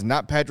 It is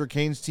not Patrick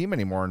Kane's team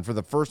anymore. And for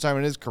the first time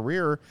in his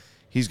career,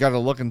 he's got to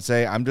look and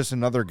say, I'm just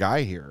another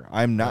guy here.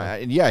 I'm not.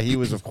 And yeah, he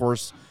was, of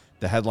course,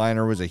 the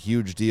headliner, was a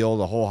huge deal.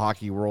 The whole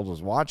hockey world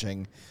was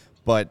watching,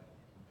 but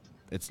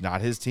it's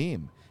not his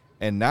team.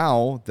 And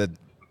now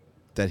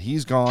that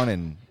he's gone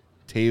and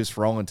Toews,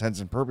 for all intents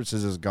and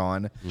purposes, is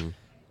gone,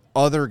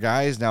 other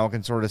guys now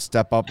can sort of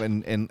step up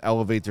and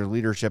elevate their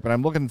leadership. And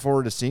I'm looking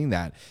forward to seeing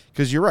that,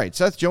 because you're right.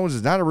 Seth Jones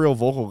is not a real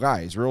vocal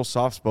guy. He's real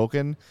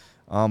soft-spoken,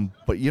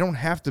 but you don't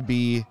have to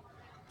be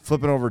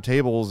flipping over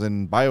tables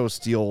and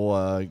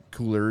BioSteel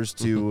coolers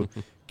to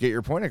get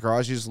your point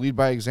across. You just lead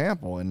by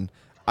example. And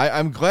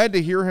I'm glad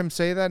to hear him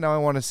say that. Now I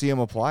want to see him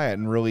apply it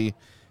and really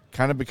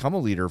kind of become a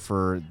leader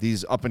for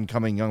these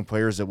up-and-coming young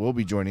players that will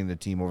be joining the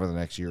team over the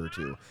next year or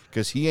two,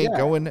 because he ain't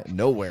going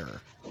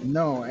nowhere.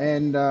 No,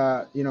 and,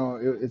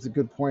 it's a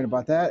good point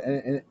about that,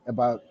 and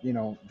about,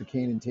 the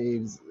Kane and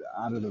Toews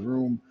out of the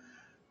room.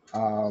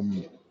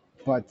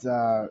 But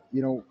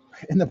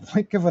in the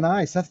blink of an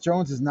eye, Seth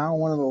Jones is now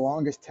one of the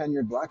longest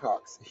tenured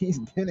Blackhawks. He's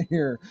been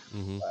here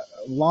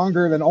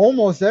longer than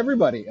almost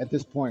everybody at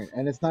this point,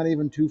 and it's not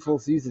even 2 full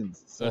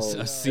seasons. So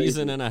a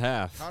season and a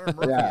half.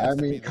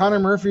 Connor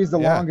Murphy's the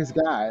longest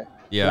guy.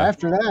 Yeah. But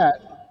after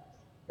that,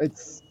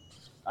 it's.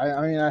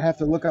 I have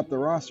to look up the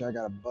roster. I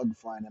got a bug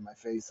flying in my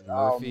face.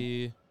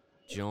 Murphy,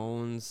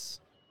 Jones,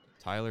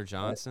 Tyler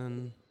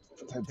Johnson.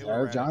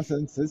 Tyler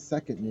Johnson's his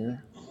second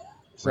year.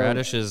 So,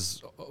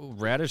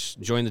 Radish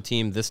joined the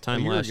team this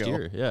time last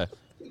year. Yeah.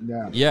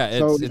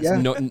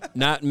 It's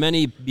not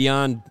many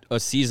beyond a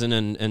season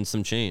and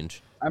some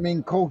change. I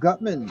mean, Cole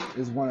Gutman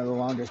is one of the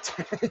longest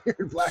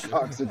tenured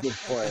Blackhawks at this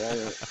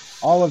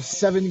point. All of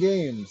 7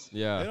 games.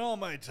 Yeah. In all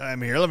my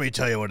time here, let me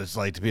tell you what it's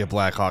like to be a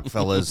Blackhawk,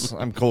 fellas.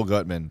 I'm Cole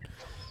Gutman.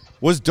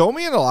 Was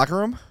Domi in the locker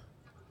room?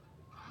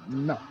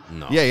 No.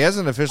 Yeah, he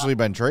hasn't officially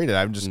been traded.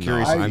 I'm just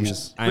curious.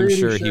 I'm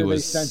sure he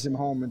was. They sent him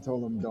home and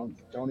told him,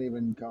 don't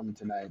even come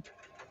tonight.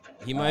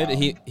 He might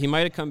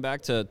have come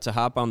back to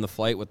hop on the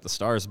flight with the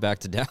Stars back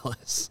to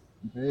Dallas.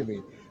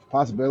 Maybe.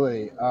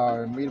 Possibility.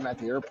 Meet him at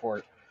the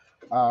airport.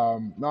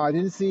 No, I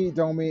didn't see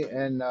Domi,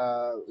 and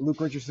Luke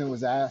Richardson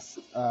was asked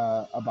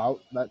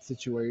about that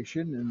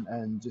situation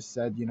and just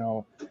said,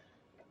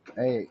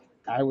 hey,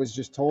 I was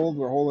just told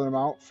we're holding him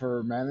out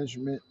for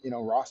management,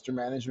 roster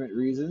management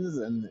reasons.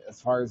 And as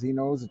far as he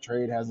knows, the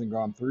trade hasn't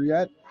gone through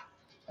yet.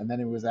 And then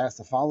he was asked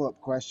a follow-up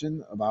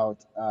question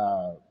about,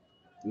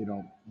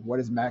 what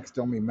has Max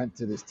Domi meant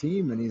to this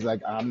team? And he's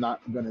like, I'm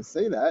not going to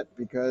say that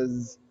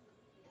because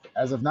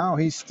as of now,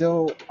 he's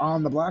still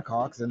on the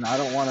Blackhawks, and I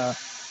don't want to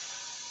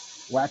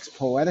wax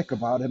poetic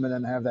about him and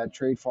then have that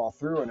trade fall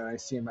through, and then I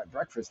see him at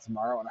breakfast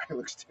tomorrow and I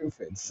look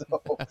stupid. So,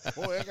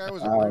 Boy, that guy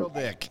was a real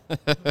dick.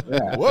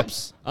 yeah.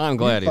 Whoops. I'm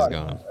glad he's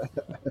gone.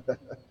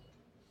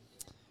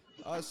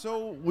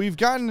 So we've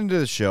gotten into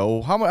the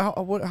show. How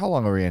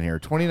long are we in here?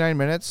 29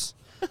 minutes?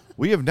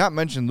 We have not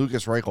mentioned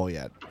Lukas Reichel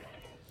yet.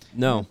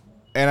 No.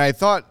 And I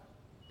thought,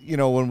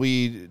 when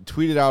we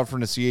tweeted out from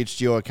the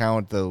CHGO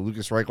account, the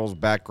Lukas Reichel's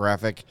back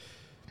graphic,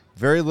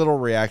 very little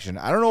reaction.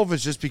 I don't know if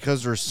it's just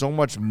because there's so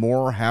much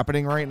more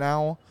happening right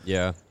now.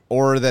 Yeah.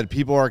 Or that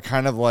people are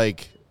kind of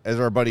like, as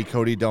our buddy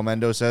Cody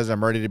Delmendo says,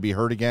 I'm ready to be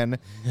hurt again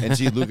and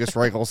see Lukas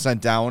Reichel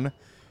sent down.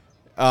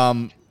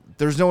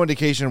 There's no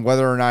indication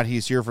whether or not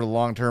he's here for the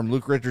long term.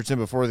 Luke Richardson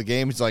before the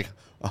game, he's like,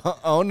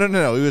 oh,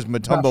 no. He was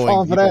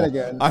Matumboing people.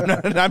 Again.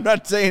 I'm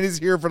not saying he's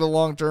here for the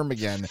long term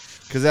again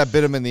because that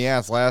bit him in the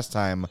ass last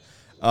time.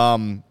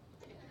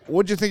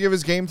 What'd you think of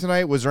his game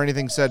tonight? Was there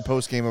anything said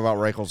post game about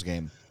Reichel's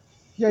game?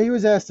 Yeah, he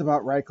was asked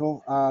about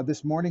Reichel.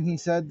 This morning he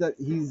said that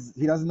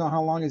he doesn't know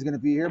how long he's going to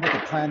be here, but the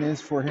plan is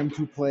for him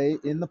to play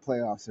in the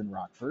playoffs in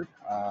Rockford.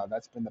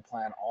 That's been the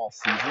plan all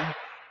season.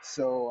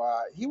 So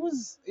he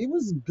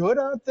was good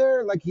out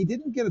there. Like, he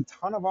didn't get a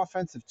ton of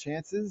offensive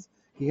chances.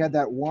 He had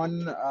that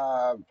one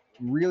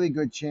really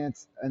good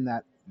chance in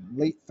that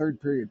late third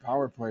period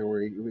power play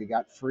where he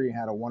got free and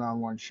had a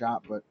one-on-one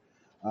shot, but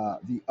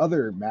the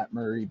other Matt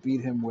Murray beat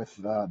him with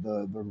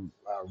the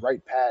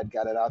right pad,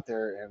 got it out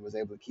there, and was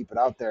able to keep it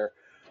out there.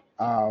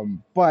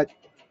 But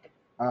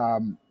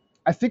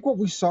I think what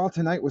we saw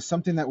tonight was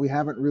something that we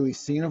haven't really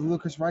seen of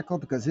Lukas Reichel,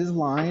 because his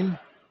line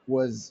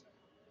was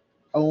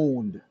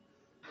owned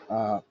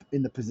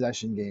in the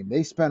possession game.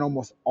 They spent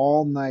almost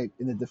all night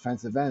in the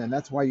defensive end, and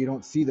that's why you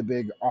don't see the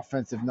big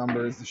offensive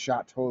numbers, the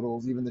shot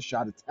totals, even the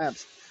shot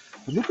attempts.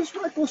 But Lukas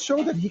Reichel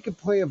showed that he could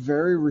play a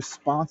very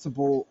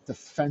responsible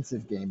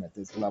defensive game at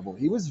this level.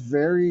 He was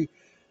very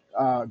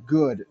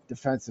good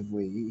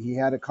defensively. He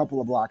had a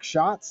couple of blocked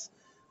shots.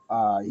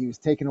 He was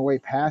taking away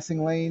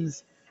passing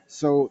lanes.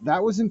 So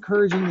that was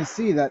encouraging to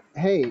see that,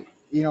 hey,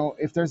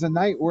 if there's a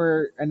night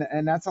where,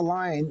 and that's a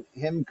line,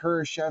 him,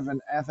 Kurashev,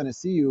 and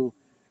Athanasiou,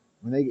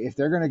 if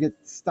they're going to get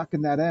stuck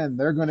in that end,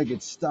 they're going to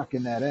get stuck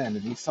in that end.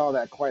 And we saw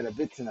that quite a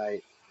bit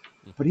tonight.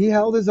 But he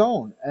held his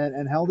own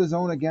and held his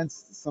own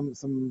against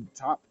some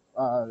top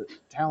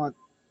talent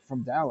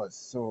from Dallas.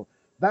 So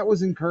that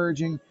was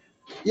encouraging.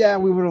 Yeah,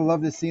 we would have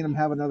loved to see him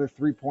have another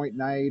 3-point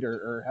night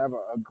or have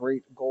a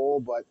great goal,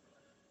 but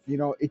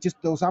it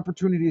just, those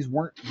opportunities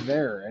weren't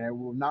there, and it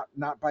will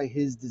not by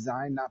his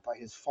design, not by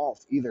his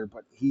fault either.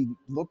 But he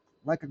looked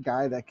like a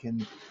guy that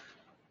can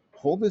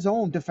hold his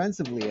own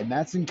defensively, and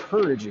that's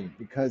encouraging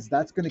because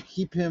that's going to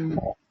keep him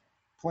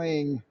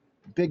playing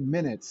big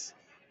minutes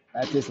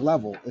at this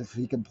level if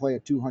he can play a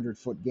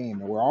 200-foot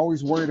game. And we're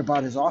always worried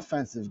about his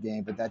offensive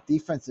game, but that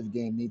defensive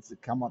game needs to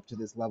come up to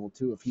this level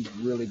too if he's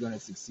really going to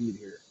succeed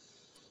here.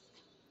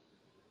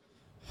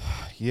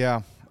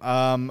 Yeah.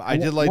 I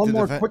did like one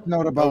more quick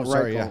note about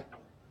Reichel.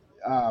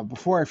 Yeah.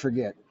 Before I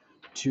forget,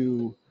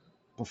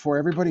 before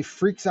everybody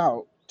freaks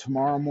out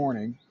tomorrow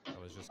morning,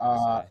 I was just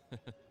gonna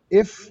say.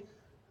 if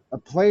a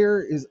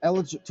player is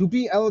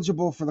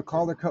eligible for the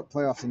Calder Cup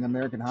playoffs in the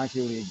American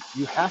Hockey League,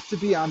 you have to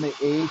be on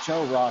the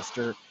AHL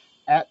roster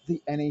at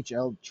the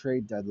NHL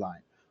trade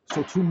deadline.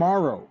 So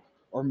tomorrow,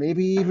 or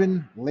maybe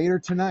even later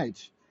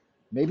tonight,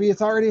 maybe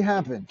it's already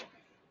happened,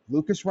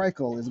 Lukas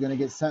Reichel is going to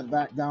get sent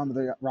back down to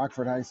the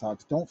Rockford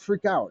IceHogs. Don't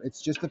freak out.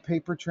 It's just a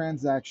paper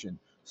transaction.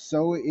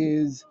 So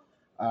is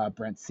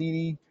Brent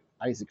Seney,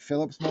 Isaac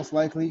Phillips most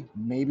likely,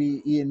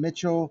 maybe Ian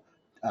Mitchell,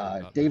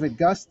 David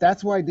Gus.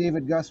 That's why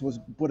David Gus was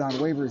put on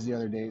waivers the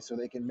other day, so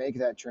they can make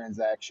that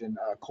transaction.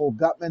 Cole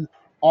Gutman,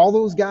 all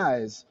those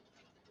guys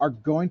are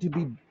going to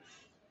be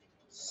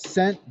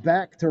sent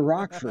back to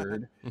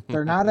Rockford.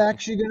 They're not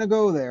actually going to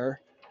go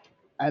there.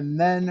 And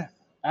then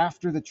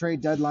after the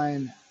trade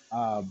deadline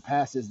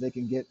passes, they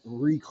can get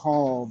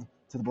recalled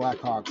to the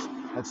Blackhawks.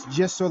 That's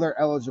just so they're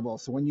eligible.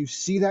 So when you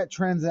see that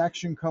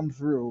transaction come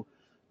through,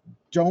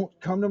 don't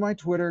come to my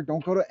Twitter.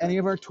 Don't go to any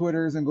of our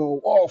Twitters and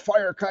go, oh,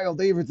 fire Kyle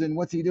Davidson.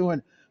 What's he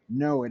doing?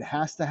 No, it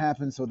has to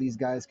happen so these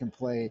guys can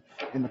play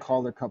in the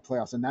Calder Cup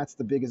playoffs. And that's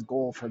the biggest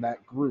goal for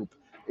that group,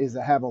 is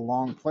to have a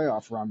long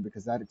playoff run,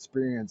 because that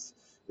experience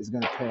is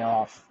going to pay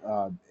off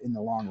in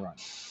the long run.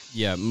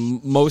 Yeah,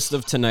 most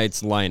of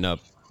tonight's lineup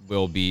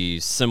will be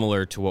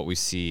similar to what we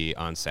see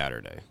on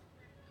Saturday.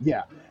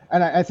 Yeah,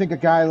 and I think a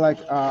guy like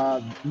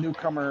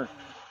newcomer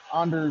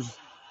Anders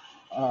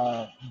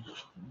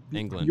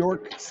England.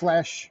 Bjork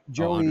 /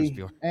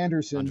 Joey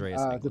Anderson,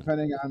 Andreas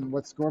depending on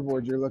what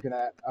scoreboard you're looking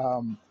at.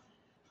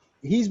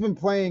 He's been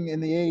playing in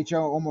the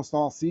AHL almost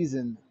all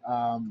season,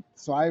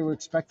 so I would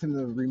expect him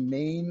to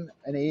remain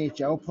an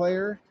AHL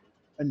player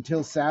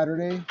until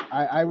Saturday.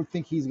 I would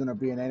think he's going to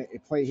be a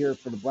play here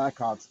for the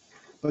Blackhawks,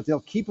 but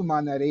they'll keep him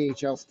on that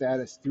AHL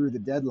status through the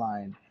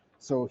deadline,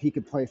 so he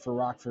could play for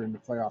Rockford in the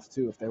playoffs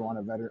too if they want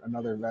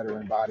another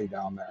veteran body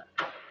down there.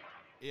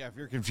 Yeah, if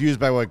you're confused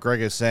by what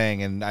Greg is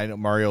saying, and I know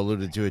Mario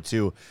alluded to it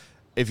too,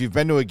 if you've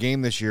been to a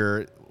game this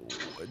year,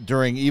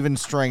 during even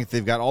strength,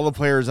 they've got all the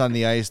players on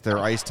the ice, their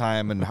ice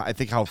time, and I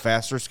think how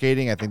fast they're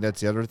skating. I think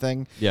that's the other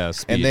thing. Yeah,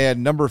 speed. And they had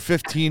number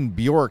 15,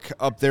 Bjork,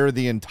 up there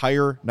the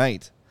entire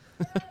night.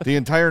 The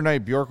entire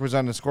night, Bjork was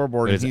on the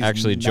scoreboard. But it's and he's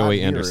actually not Joey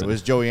here. Anderson. It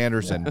was Joey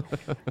Anderson.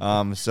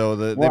 So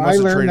they Well, must I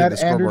have learned traded that the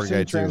scoreboard Anderson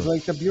guy too.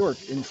 translates to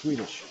Bjork in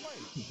Swedish.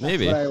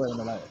 Maybe. That's what I learned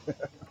tonight.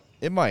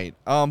 It might.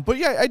 But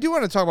yeah, I do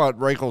want to talk about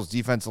Reichel's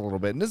defense a little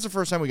bit. And this is the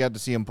first time we got to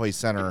see him play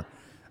center.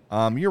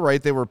 You're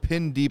right. They were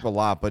pinned deep a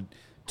lot, but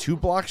 2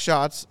 block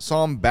shots,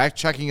 saw him back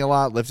checking a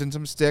lot, lifting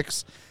some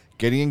sticks,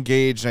 getting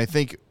engaged. And I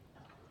think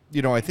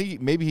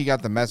maybe he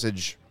got the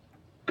message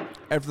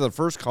after the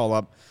first call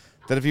up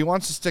that if he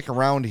wants to stick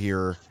around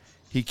here,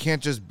 he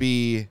can't just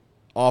be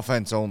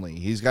offense only.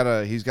 He's got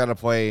to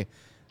play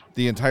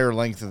the entire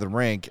length of the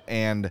rink,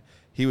 and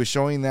he was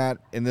showing that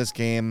in this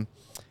game.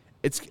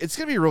 It's going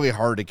to be really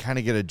hard to kind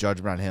of get a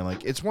judgment on him.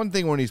 Like, it's one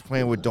thing when he's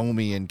playing with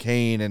Domi and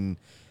Kane and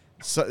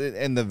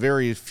the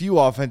very few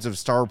offensive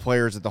star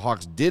players that the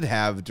Hawks did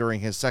have during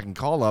his second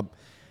call-up.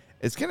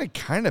 It's going to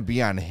kind of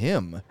be on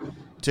him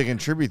to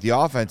contribute the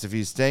offense if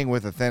he's staying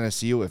with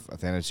Athanasiou, if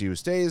Athanasiou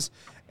stays,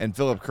 and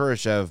Philip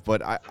Kurashev.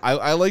 But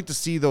I like to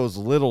see those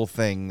little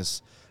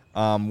things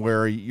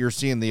where you're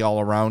seeing the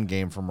all-around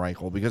game from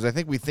Reichel, because I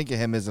think we think of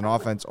him as an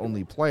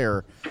offense-only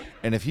player,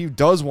 and if he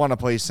does want to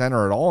play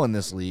center at all in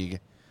this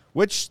league,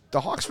 which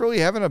the Hawks really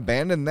haven't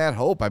abandoned that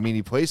hope. I mean,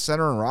 he plays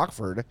center in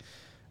Rockford.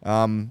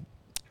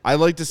 I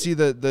like to see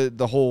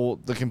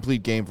the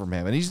complete game from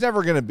him, and he's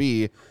never going to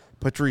be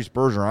Patrice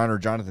Bergeron or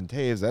Jonathan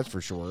Toews, that's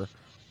for sure.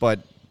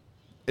 But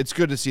it's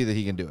good to see that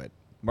he can do it.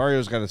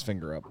 Mario's got his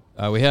finger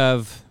up. We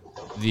have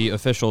the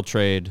official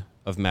trade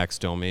of Max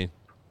Domi.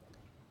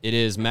 It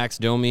is Max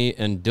Domi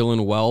and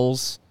Dylan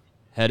Wells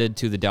headed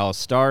to the Dallas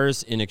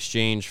Stars in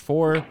exchange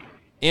for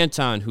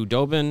Anton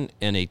Hudobin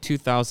and a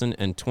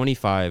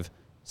 2025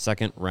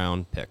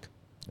 second-round pick.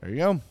 There you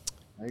go.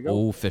 There you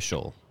go.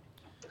 Official.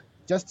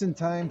 Just in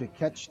time to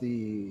catch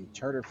the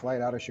charter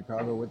flight out of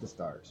Chicago with the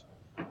Stars.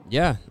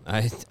 Yeah,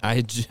 I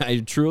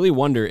truly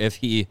wonder if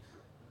he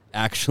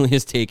actually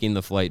is taking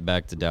the flight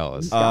back to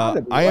Dallas.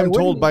 I am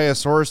told by a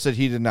source that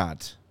he did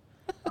not.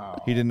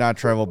 He did not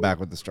travel back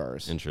with the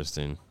Stars.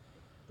 Interesting.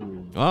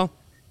 Well,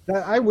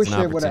 I wish it's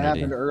an that would have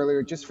opportunity. happened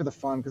earlier just for the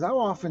fun, because how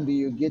often do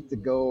you get to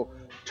go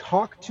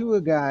talk to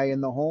a guy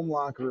in the home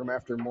locker room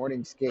after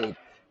morning skate,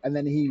 and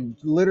then he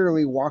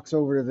literally walks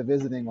over to the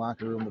visiting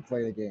locker room to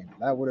play the game?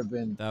 That would have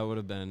been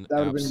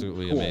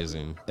absolutely cool.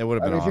 amazing. It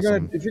would have been I mean,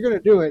 awesome. if you're gonna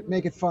do it,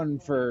 make it fun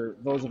for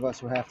those of us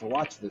who have to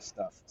watch this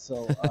stuff.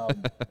 So,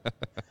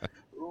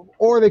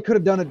 or they could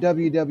have done a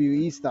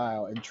WWE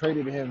style and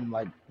traded him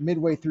like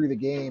midway through the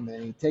game,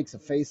 and he takes a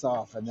face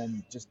off and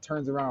then just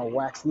turns around and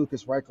whacks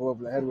Lucas Reichel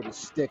over the head with his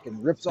stick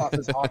and rips off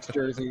his Hawks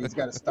jersey. He's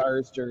got a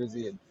Stars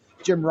jersey, and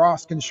Jim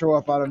Ross can show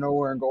up out of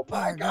nowhere and go,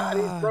 "My God,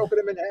 he's broken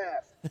him in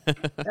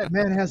half. That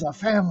man has a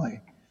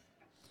family."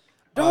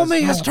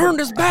 Domi has turned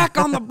his back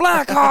on the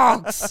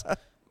Blackhawks.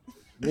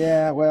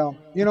 Yeah, well,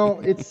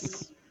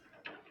 it's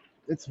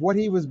what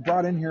he was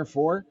brought in here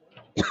for.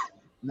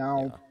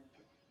 Now,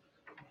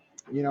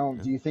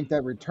 do you think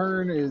that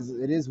return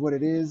is what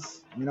it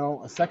is?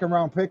 A second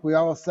round pick, we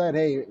all said,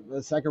 hey,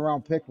 the second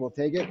round pick, we'll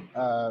take it.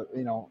 I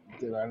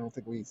don't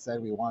think we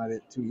said we wanted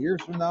it 2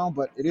 years from now,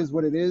 but it is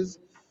what it is.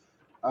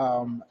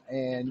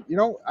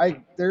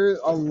 There's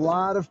a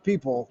lot of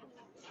people.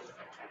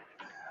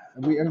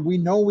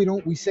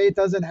 We say it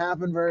doesn't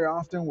happen very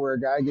often where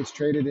a guy gets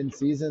traded in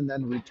season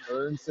then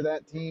returns to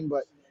that team,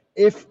 but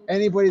if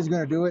anybody's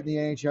going to do it in the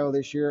NHL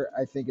this year,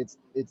 I think it's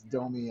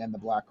Domi and the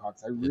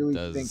Blackhawks. I really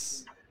think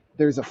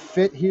there's a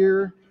fit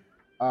here.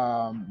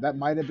 That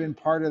might have been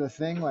part of the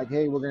thing, like,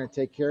 hey, we're going to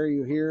take care of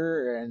you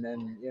here, and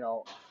then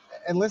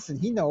and listen,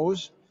 he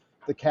knows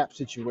the cap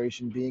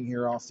situation being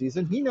here all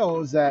season. He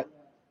knows that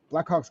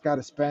Blackhawks got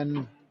to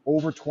spend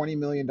over $20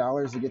 million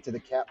to get to the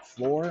cap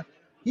floor.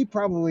 He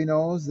probably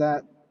knows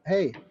that,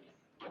 hey,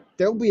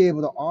 they'll be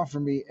able to offer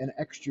me an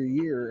extra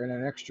year and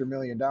an extra $1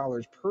 million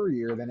per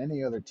year than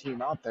any other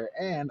team out there,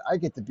 and I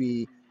get to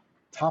be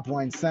top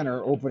line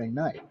center opening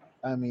night.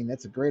 I mean,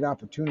 that's a great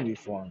opportunity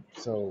for him.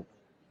 So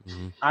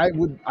I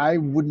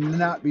would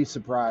not be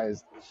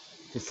surprised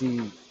to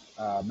see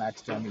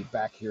Max Domi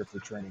back here for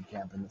training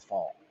camp in the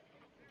fall.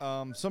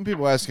 Some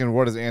people asking,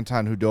 what is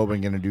Anton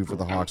Hudobin going to do for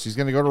the Hawks? He's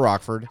going to go to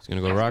Rockford. He's going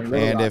to go to Rockford.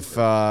 And if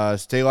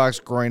Stalock's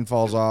groin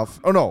falls off,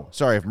 if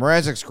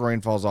Mrazek's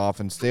groin falls off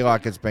and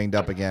Stalock gets banged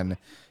up again,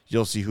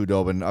 you'll see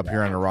Hudobin up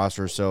here on the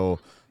roster. So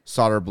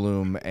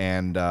Soderblom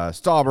and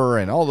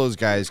Stauber and all those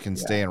guys can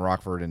stay in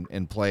Rockford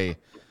and play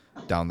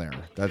down there.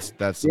 That's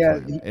the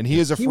plan. And he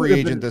is a free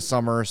agent this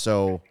summer,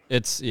 so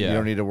you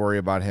don't need to worry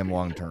about him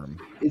long term.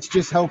 It's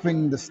just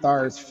helping the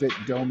Stars fit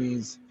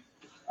Domi's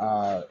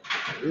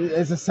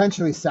It's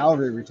essentially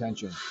salary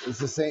retention. It's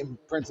the same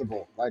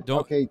principle. Like,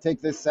 okay,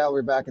 take this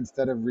salary back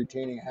instead of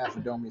retaining half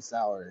of Domi's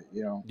salary.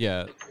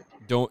 Yeah,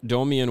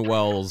 Domi and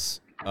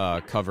Wells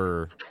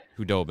cover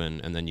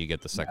Hudobin, and then you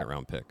get the second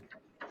round pick.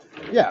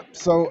 Yeah.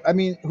 So I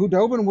mean,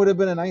 Hudobin would have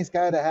been a nice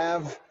guy to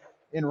have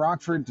in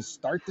Rockford to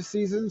start the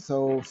season.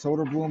 So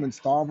Soderblom and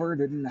Stauber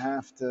didn't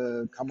have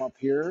to come up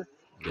here.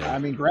 Yeah. I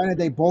mean, granted,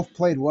 they both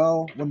played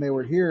well when they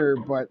were here,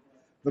 but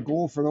the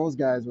goal for those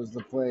guys was to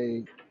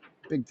play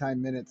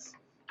big-time minutes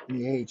in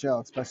the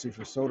AHL, especially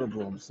for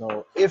Soderblom.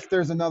 So if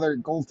there's another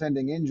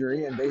goaltending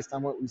injury, and based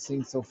on what we've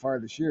seen so far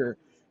this year,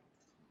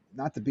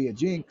 not to be a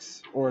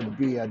jinx or to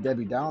be a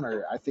Debbie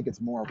Downer, I think it's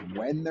more of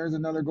when there's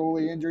another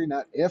goalie injury,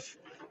 not if.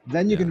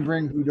 Then you can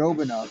bring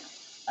Hudobin up,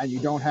 and you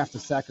don't have to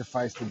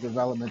sacrifice the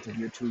development of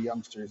your two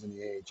youngsters in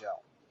the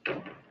AHL.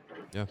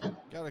 Yeah.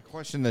 Got a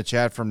question in the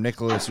chat from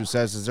Nicholas who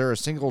says, is there a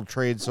single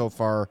trade so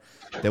far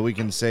that we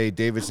can say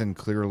Davidson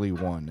clearly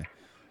won?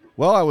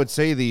 Well, I would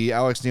say the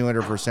Alex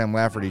Nylander for Sam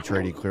Lafferty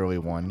trade he clearly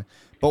won.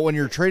 But when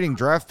you're trading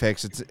draft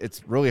picks,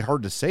 it's really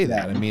hard to say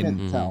that. I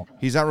mean,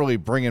 he's not really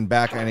bringing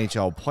back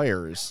NHL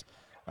players.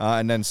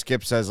 And then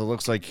Skip says it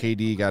looks like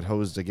KD got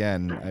hosed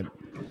again.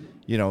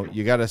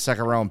 You got a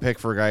second-round pick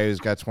for a guy who's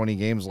got 20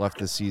 games left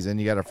this season.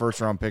 You got a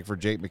first-round pick for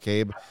Jake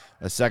McCabe,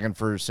 a second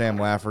for Sam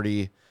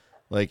Lafferty.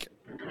 Like,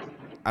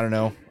 I don't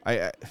know.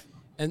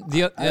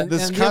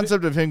 This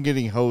concept of him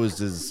getting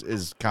hosed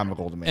is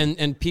comical to me.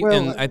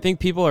 And I think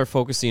people are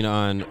focusing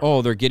on,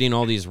 they're getting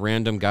all these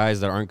random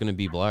guys that aren't going to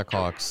be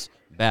Blackhawks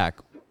back.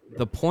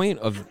 The point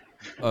of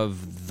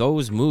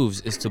those moves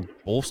is to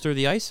bolster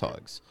the Ice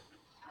Hogs.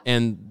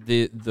 And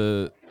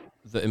the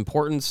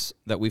importance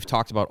that we've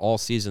talked about all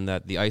season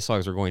that the Ice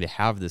Hogs are going to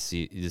have this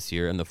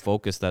year, and the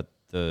focus that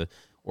the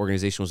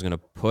organization was going to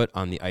put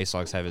on the Ice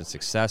Hogs having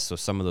success, so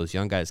some of those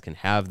young guys can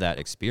have that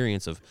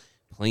experience of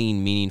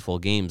playing meaningful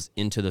games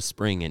into the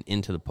spring and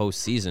into the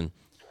postseason.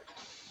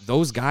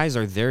 Those guys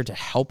are there to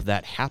help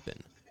that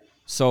happen.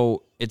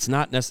 So it's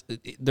not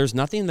there's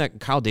nothing that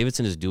Kyle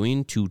Davidson is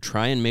doing to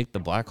try and make the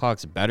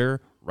Blackhawks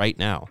better right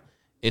now.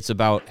 It's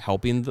about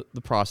helping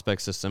the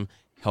prospect system,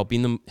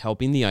 helping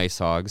the Ice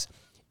Hogs,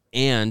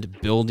 and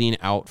building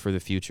out for the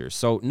future.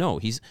 So no,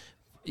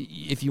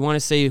 if you want to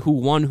say who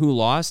won, who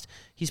lost,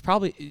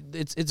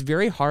 it's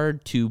very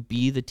hard to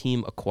be the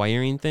team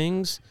acquiring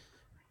things,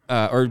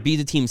 or be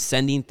the team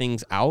sending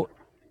things out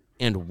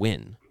and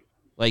win.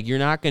 Like you're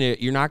not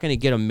gonna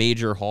get a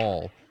major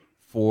haul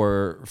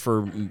for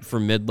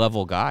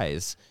mid-level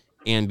guys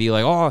and be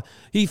like,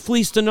 he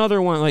fleeced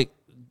another one. Like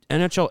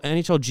NHL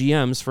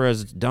GMs, for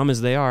as dumb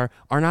as they are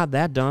not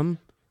that dumb.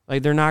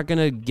 Like they're not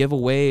gonna give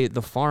away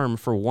the farm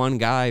for one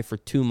guy for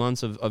 2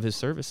 months of his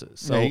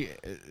services. So,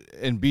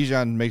 and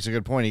Bijan makes a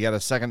good point. He got a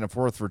second and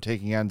fourth for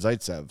taking on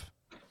Zaitsev.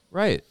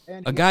 Right.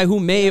 A guy who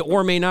may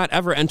or may not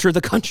ever enter the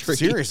country.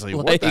 Seriously,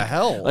 what the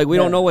hell? Like, we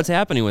don't know what's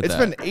happening with that.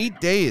 It's been 8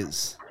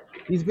 days.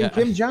 He's been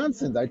Kim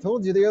Johnson. I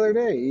told you the other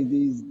day.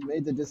 He's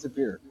made to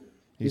disappear.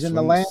 He's in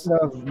the land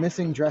of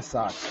missing dress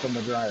socks from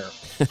the dryer.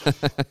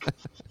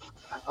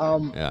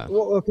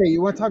 Well, okay,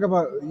 you want to talk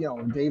about,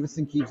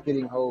 Davidson keeps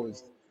getting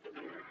hosed.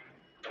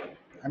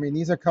 I mean,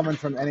 these are coming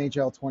from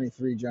NHL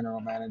 23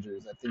 general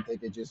managers. I think they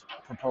could just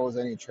propose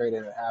any trade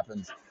and it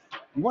happens.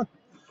 Look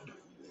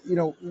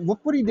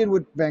what he did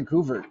with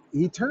Vancouver.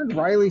 He turned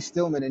Riley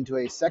Stillman into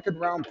a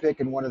second-round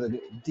pick in one of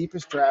the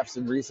deepest drafts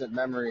in recent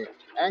memory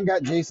and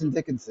got Jason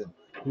Dickinson,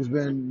 who's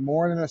been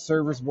more than a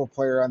serviceable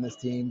player on this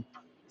team.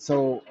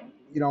 So,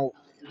 he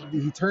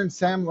turned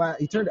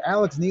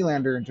Alex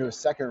Nylander into a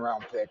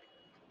second-round pick.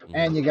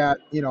 And you got,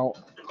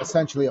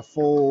 essentially a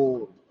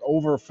full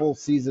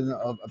season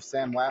of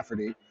Sam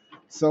Lafferty.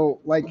 So,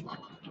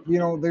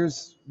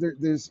 he's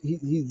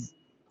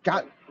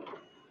got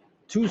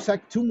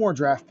two more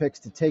draft picks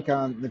to take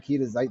on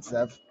Nikita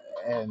Zaitsev,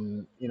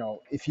 and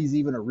if he's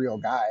even a real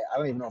guy, I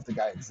don't even know if the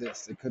guy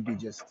exists. It could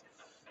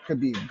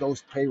be a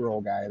ghost payroll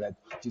guy that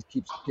just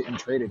keeps getting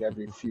traded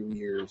every few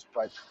years.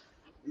 But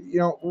we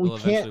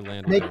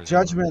can't make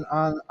judgment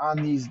on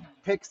these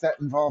picks that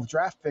involve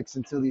draft picks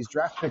until these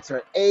draft picks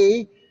are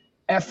A,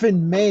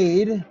 effing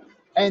made,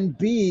 and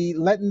B,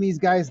 letting these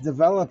guys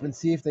develop and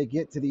see if they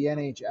get to the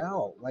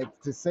NHL. Like,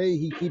 to say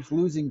he keeps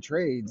losing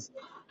trades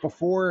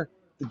before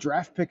the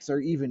draft picks are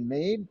even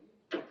made,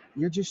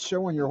 you're just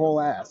showing your whole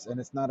ass, and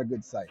it's not a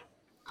good sight.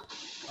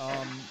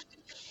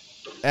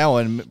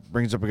 Alan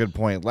brings up a good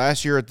point.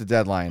 Last year at the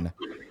deadline,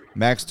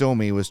 Max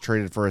Domi was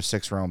traded for a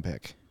 6th-round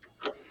pick.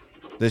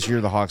 This year,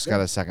 the Hawks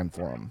got a second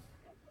for him.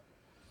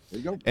 There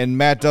you go. And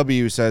Matt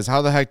W. says,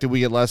 how the heck did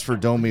we get less for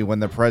Domi when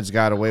the Preds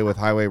got away with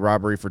highway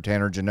robbery for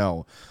Tanner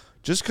Jeannot?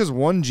 Just because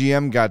one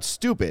GM got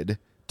stupid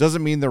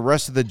doesn't mean the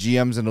rest of the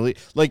GMs in the league.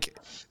 Like,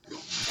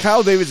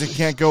 Kyle Davidson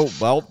can't go,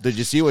 well, did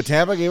you see what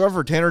Tampa gave up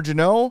for Tanner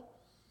Jeannot?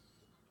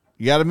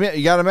 You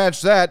got to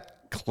match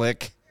that.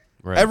 Click.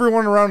 Right.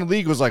 Everyone around the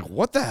league was like,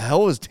 what the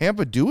hell is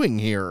Tampa doing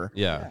here?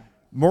 Yeah.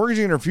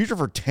 mortgaging her future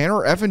for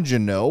Tanner Effin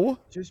Jeannot?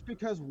 Just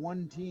because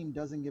one team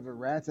doesn't give a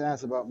rat's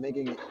ass about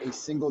making a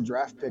single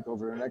draft pick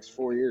over the next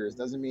 4 years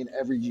doesn't mean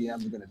every GM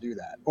is going to do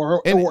that,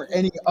 or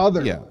any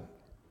other. Yeah.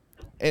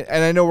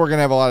 And I know we're going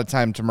to have a lot of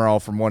time tomorrow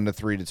from 1 to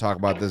 3 to talk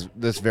about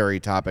this very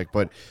topic,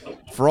 but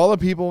for all the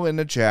people in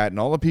the chat and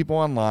all the people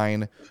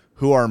online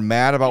who are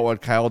mad about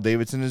what Kyle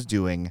Davidson is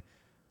doing,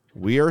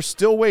 we are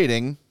still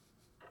waiting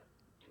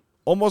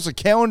almost a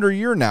calendar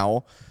year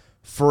now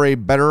for a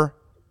better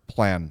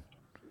plan.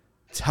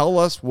 Tell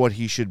us what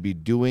he should be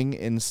doing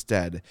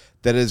instead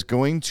that is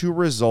going to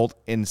result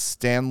in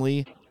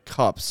Stanley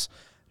Cups,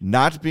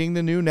 not being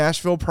the new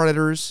Nashville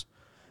Predators,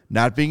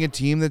 not being a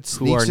team that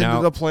sneaks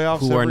into the playoffs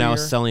who are now year.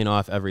 selling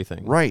off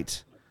everything.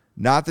 Right.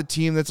 Not the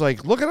team that's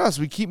like, look at us,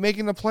 we keep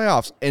making the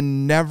playoffs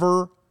and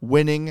never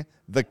winning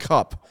the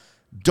cup.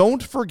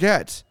 Don't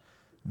forget,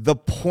 the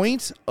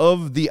point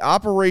of the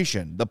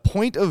operation, the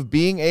point of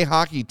being a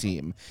hockey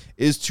team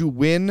is to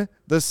win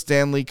the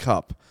Stanley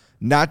Cup,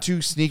 not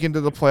to sneak into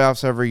the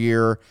playoffs every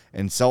year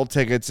and sell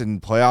tickets in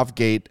playoff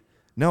gate.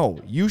 No,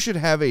 you should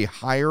have a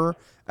higher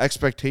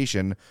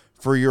expectation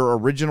for your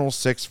original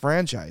 6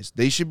 franchise.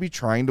 They should be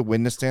trying to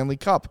win the Stanley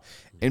Cup.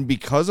 And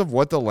because of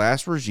what the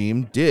last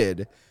regime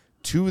did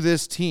to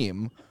this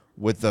team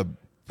with the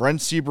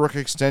Brent Seabrook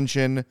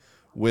extension,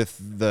 with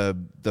the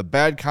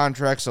bad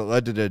contracts that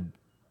led to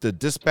the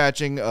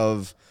dispatching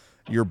of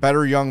your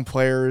better young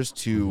players,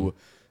 to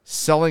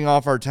selling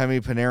off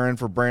Artemi Panarin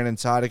for Brandon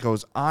Saad, it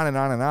goes on and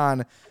on and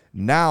on.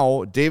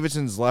 Now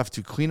Davidson's left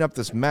to clean up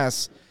this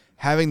mess,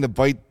 having to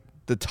bite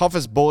the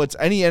toughest bullets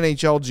any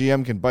NHL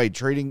GM can bite,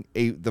 trading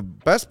the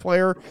best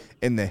player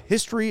in the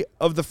history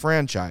of the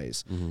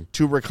franchise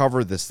to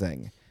recover this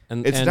thing.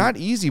 And it's not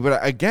easy, but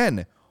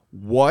again,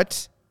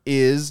 what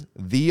is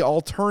the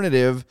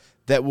alternative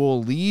that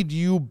will lead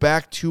you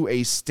back to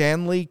a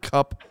Stanley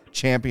Cup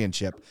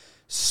championship?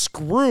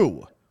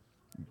 Screw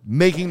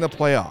making the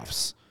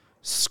playoffs.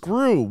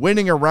 Screw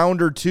winning a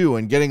round or 2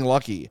 and getting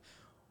lucky.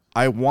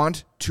 I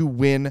want to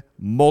win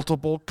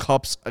multiple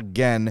cups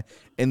again,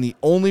 and the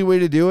only way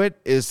to do it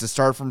is to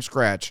start from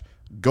scratch.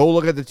 Go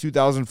look at the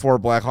 2004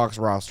 Blackhawks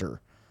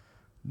roster.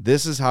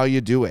 This is how you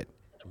do it,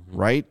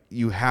 right?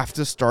 You have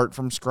to start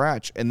from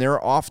scratch, and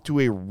they're off to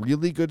a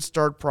really good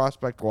start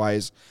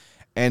prospect-wise,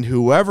 and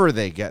whoever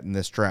they get in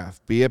this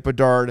draft, be it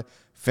Bedard,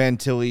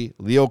 Fantilli,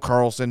 Leo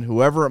Carlson,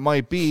 whoever it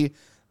might be,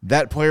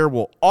 that player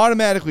will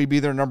automatically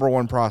be their number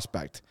 1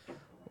 prospect.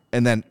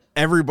 And then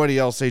everybody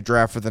else they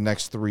draft for the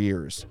next 3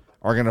 years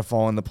are going to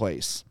fall into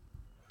place.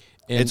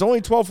 And it's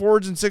only 12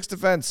 forwards and 6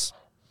 defense.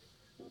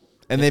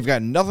 And they've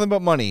got nothing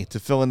but money to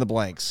fill in the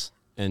blanks.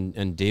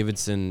 And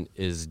Davidson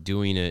is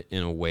doing it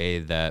in a way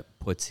that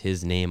puts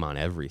his name on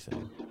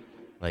everything.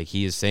 Like,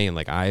 he is saying,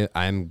 like,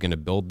 I'm going to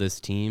build this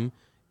team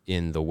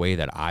in the way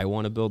that I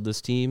want to build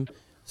this team,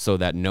 so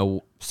that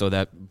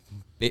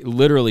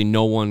literally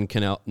no one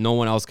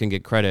else can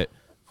get credit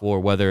for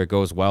whether it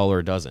goes well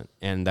or doesn't.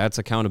 And that's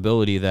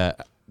accountability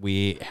that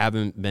we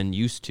haven't been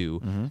used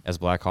to as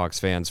Blackhawks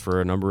fans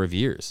for a number of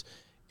years.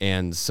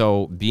 And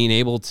so being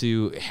able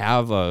to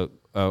have a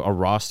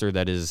roster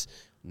that is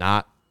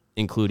not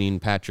including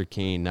Patrick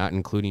Kane, not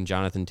including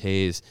Jonathan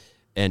Toews,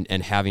 and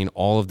having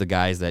all of the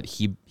guys that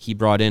he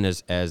brought in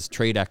as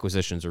trade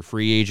acquisitions or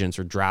free agents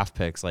or draft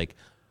picks, like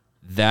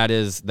that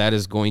is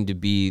going to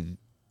be,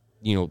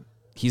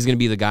 he's going to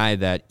be the guy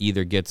that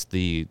either gets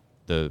the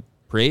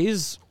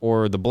praise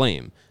or the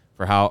blame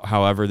for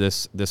however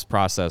this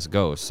process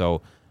goes.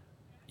 So,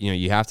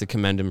 you have to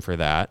commend him for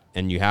that,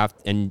 and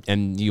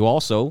you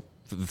also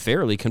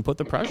fairly can put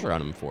the pressure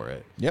on him for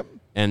it. Yep.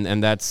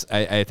 And that's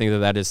I think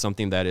that is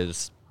something that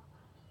is,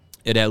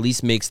 it at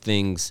least makes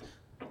things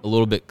a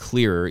little bit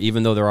clearer,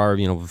 even though there are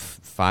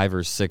 5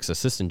 or 6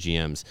 assistant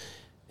GMs.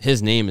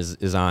 His name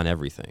is on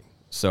everything,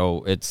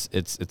 so it's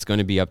going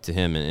to be up to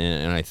him.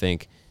 And I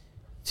think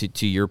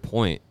to your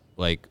point,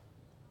 like,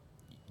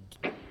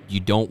 you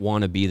don't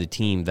want to be the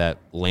team that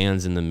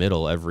lands in the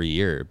middle every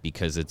year,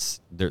 because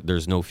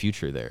there's no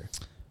future there.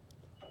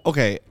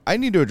 Okay, I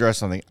need to address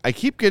something. I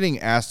keep getting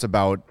asked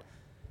about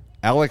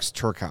Alex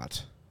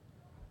Turcotte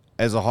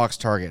as a Hawks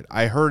target.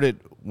 I heard it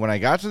when I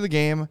got to the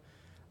game.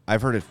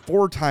 I've heard it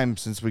 4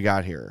 times since we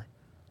got here.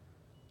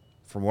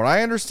 From what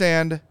I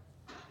understand,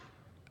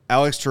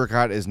 Alex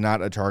Turcotte is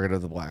not a target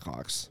of the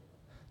Blackhawks.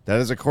 That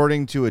is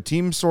according to a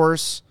team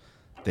source.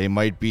 They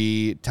might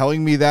be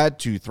telling me that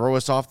to throw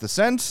us off the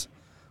scent,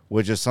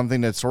 which is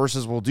something that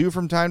sources will do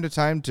from time to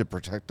time to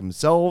protect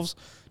themselves,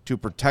 to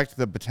protect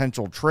the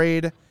potential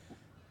trade.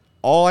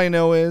 All I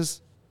know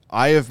is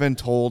I have been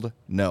told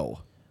no.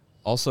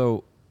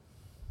 Also,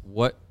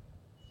 what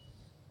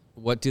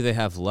do they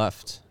have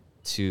left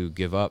to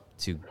give up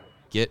to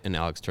get an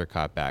Alex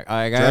Turcotte back?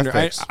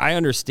 I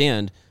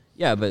understand,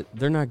 yeah, but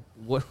they're not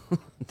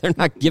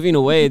giving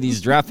away these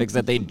draft picks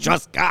that they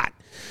just got.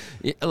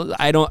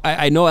 I know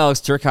Alex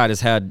Turcotte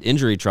has had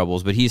injury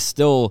troubles, but he's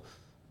still,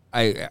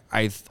 I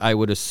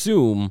would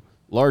assume,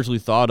 largely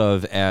thought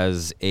of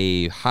as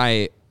a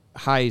high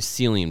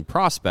ceiling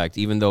prospect,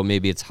 even though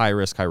maybe it's high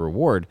risk, high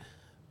reward.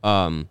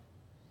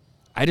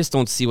 I just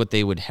don't see what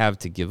they would have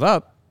to give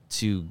up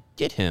to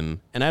get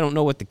him, and I don't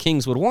know what the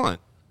Kings would want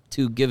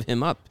to give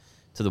him up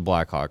to the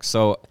Blackhawks.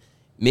 So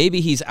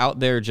maybe he's out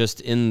there just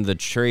in the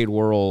trade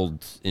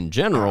world in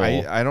general.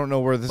 I don't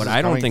know where this is but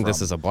I don't think from.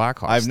 this is a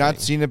Blackhawks I've not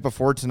thing. seen it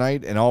before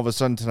tonight, and all of a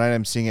sudden tonight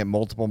I'm seeing it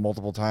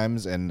multiple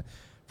times, and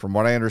from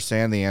what I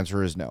understand, the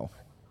answer is no.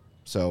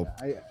 So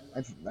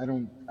I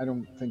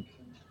don't think,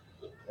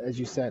 as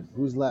you said,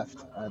 who's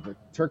left? But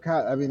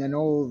Turcotte. I mean, I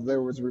know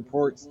there was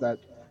reports that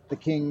the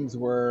Kings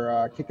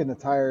were kicking the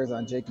tires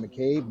on Jake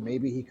McCabe.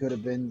 Maybe he could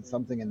have been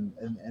something in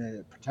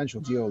a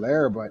potential deal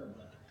there, but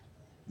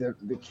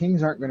the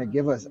Kings aren't going to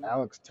give us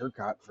Alex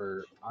Turcotte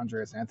for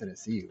Andreas Anthony.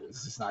 It's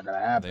just not going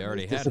to happen. They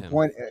already It's had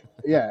him.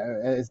 Yeah,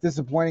 as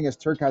disappointing as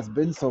Turcotte's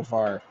been so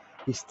far,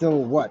 he's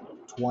still,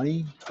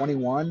 20,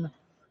 21?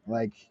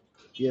 Like,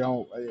 I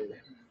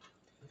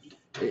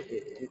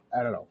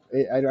don't know.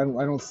 I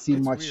don't see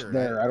It's much weird.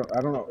 there.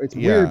 I don't know. It's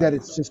Yeah. weird that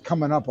it's just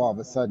coming up all of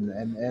a sudden.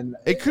 And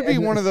it could be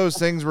one of those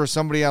things where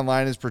somebody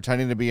online is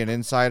pretending to be an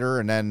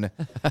insider, and then,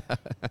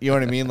 you know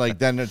what I mean? Like,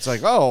 then it's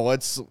like, oh,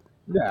 let's...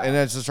 Yeah. And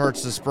then it just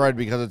starts to spread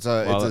because it's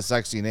a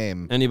sexy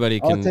name. Anybody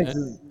All it takes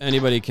is-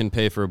 can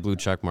pay for a blue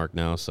check mark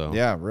now. So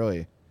Yeah,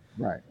 really.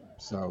 Right.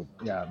 So,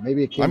 yeah,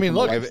 maybe it came I mean, from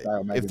look,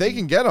 Lifestyle if they magazine.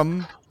 can get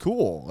him,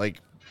 cool.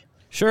 Like,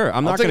 sure, I'm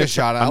I'll not take going a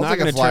shot. I'll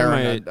take a flyer on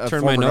a turn my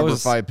former number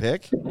nose. 5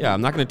 pick. Yeah,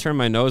 I'm not going to turn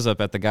my nose up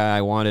at the guy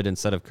I wanted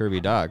instead of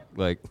Kirby Dach.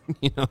 Like,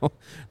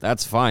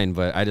 that's fine,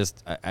 but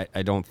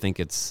I don't think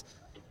it's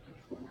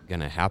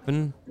gonna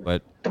happen.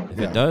 But if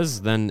it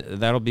does, then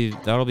that'll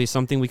be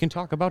something we can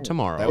talk about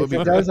tomorrow. That would If be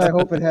it does, I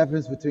hope it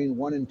happens between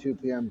 1 and 2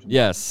 p.m. tomorrow.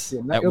 Yes,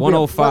 It'll at be a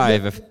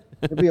 1:05.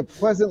 It'll be a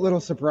pleasant little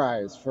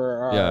surprise for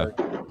our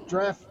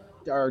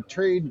our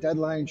trade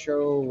deadline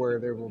show where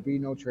there will be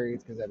no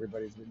trades because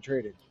everybody's been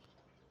traded.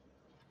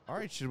 All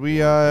right, should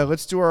we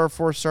let's do our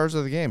 4 stars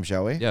of the game,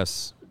 shall we?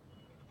 Yes.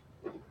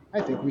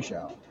 I think we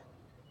shall.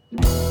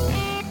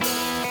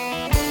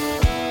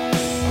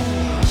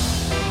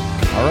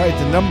 All right,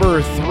 the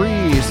number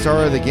 3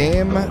 star of the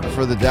game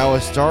for the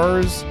Dallas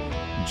Stars,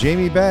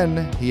 Jamie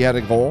Benn. He had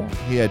a goal.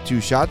 He had 2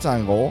 shots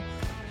on goal.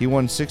 He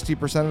won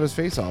 60% of his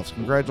faceoffs.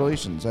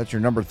 Congratulations. That's your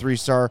number 3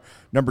 star.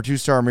 Number 2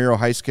 star, Miro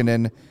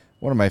Heiskanen.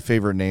 One of my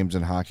favorite names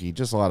in hockey.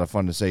 Just a lot of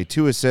fun to say.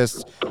 2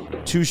 assists,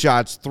 2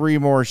 shots, 3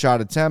 more shot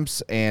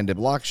attempts, and a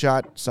block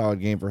shot. Solid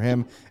game for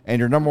him. And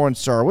your number 1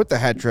 star with the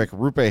hat trick,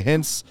 Rupe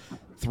Hintz.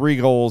 3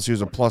 goals. He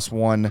was a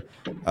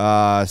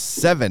 +1.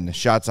 7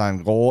 shots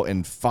on goal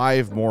and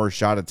 5 more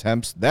shot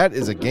attempts. That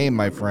is a game,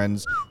 my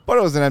friends. But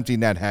it was an empty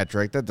net hat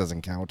trick. That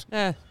doesn't count.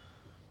 Yeah.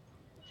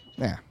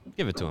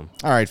 Give it to him.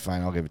 All right,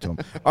 fine. I'll give it to him.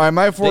 All right,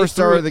 my 4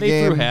 star of the They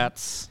game threw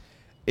hats.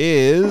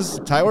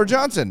 is Tyler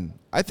Johnson.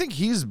 I think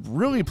he's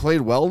really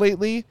played well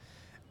lately,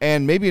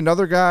 and maybe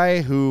another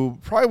guy who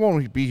probably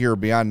won't be here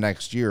beyond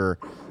next year,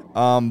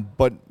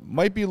 but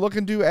might be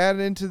looking to add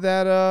into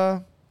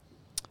that,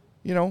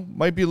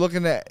 might be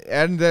looking to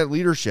add into that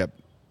leadership.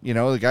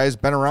 The guy's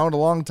been around a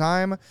long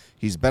time.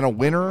 He's been a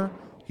winner.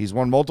 He's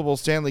won multiple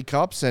Stanley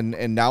Cups,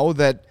 and now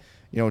that,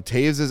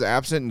 Taves is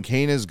absent and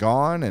Kane is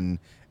gone,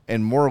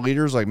 and more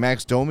leaders like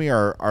Max Domi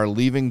are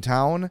leaving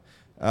town,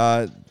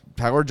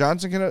 Tyler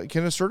Johnson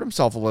can assert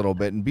himself a little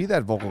bit and be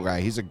that vocal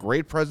guy. He's a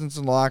great presence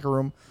in the locker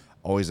room,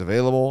 always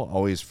available,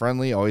 always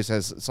friendly, always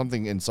has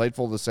something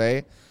insightful to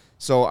say.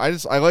 So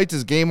I liked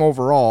his game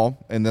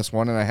overall in this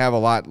one, and I have a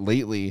lot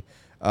lately.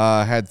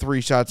 Had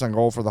 3 shots on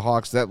goal for the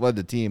Hawks. That led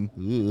the team.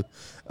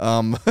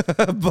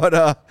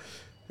 But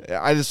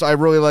I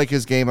really like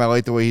his game. I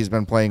like the way he's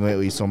been playing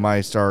lately. So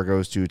my star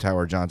goes to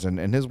Tyler Johnson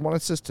and his 1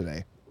 assist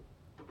today.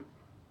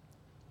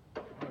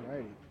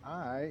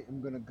 I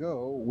am going to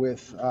go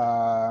with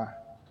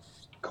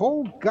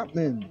Cole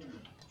Guttman,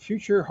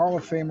 future Hall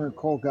of Famer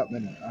Cole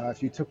Guttman.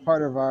 If you took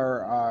part of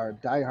our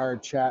Die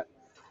Hard chat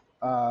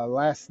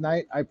last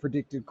night, I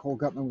predicted Cole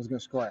Guttman was going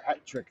to score a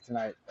hat trick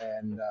tonight.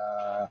 And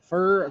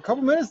for a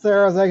couple minutes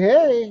there, I was like,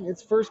 hey,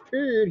 it's first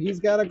period. He's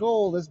got a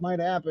goal. This might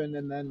happen.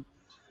 And then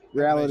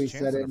reality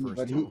set in.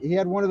 But he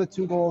had one of the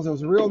 2 goals. It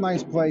was a real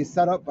nice play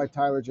set up by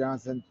Tyler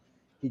Johnson.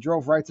 He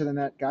drove right to the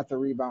net, got the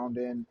rebound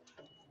in.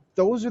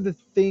 Those are the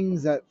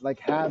things that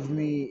have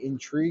me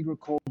intrigued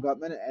with Cole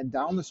Guttman, and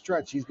down the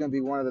stretch, he's going to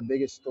be one of the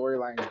biggest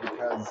storylines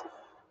because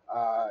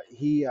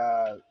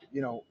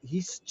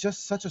he's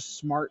just such a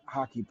smart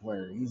hockey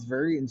player. He's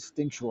very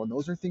instinctual, and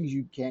those are things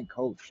you can't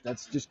coach.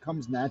 That's just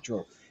comes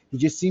natural. He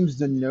just seems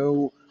to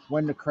know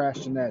when to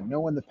crash the net,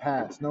 know when to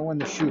pass, know when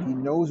to shoot. He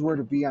knows where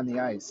to be on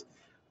the ice.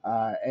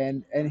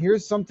 And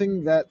here's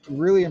something that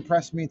really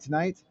impressed me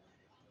tonight.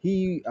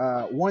 He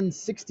won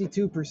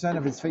 62%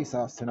 of his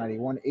faceoffs tonight. He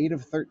won 8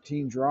 of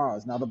 13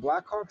 draws. Now, the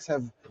Blackhawks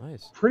have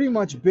pretty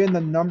much been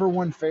the number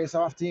 1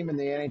 faceoff team in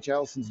the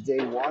NHL since day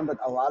 1, but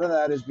a lot of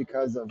that is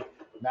because of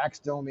Max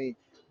Domi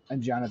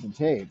and Jonathan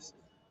Taves.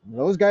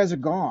 Those guys are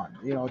gone.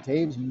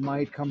 Taves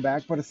might come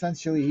back, but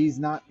essentially he's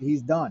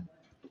done.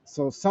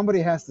 So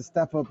somebody has to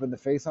step up in the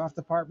faceoff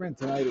department.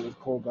 Tonight it was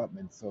Cole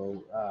Guttman.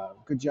 So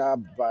good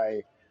job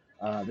by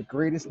the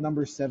greatest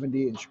number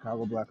 70 in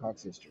Chicago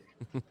Blackhawks history.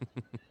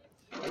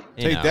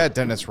 Take that,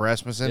 Dennis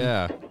Rasmussen.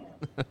 Yeah.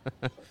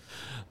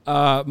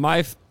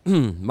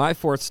 My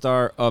fourth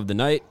star of the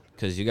night,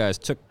 because you guys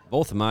took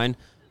both of mine,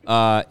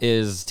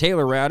 is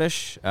Taylor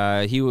Radish.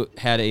 He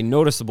had a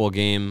noticeable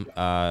game.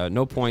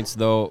 No points,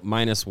 though,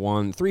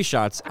 -1, 3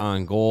 shots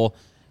on goal.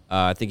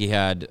 I think he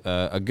had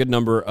a good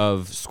number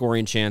of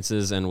scoring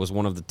chances and was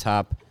one of the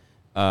top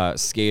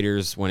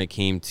skaters when it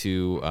came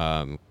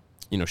to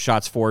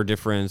shots for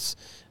difference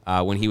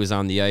when he was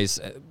on the ice.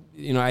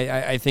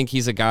 I think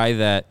he's a guy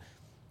that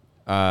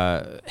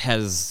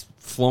has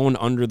flown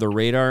under the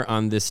radar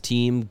on this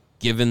team,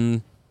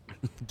 given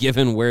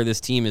where this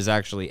team is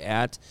actually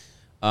at.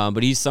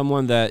 But he's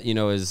someone that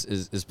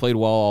is played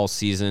well all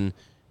season,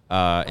 he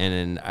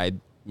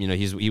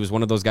was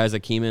one of those guys that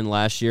came in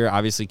last year.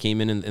 Obviously,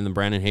 came in the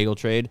Brandon Hagel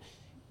trade,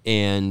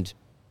 and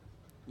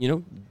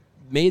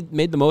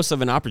made the most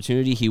of an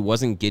opportunity he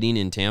wasn't getting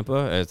in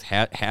Tampa.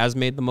 Has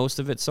made the most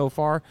of it so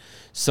far.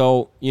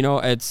 So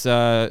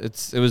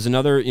it was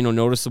another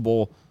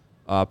noticeable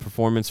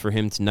performance for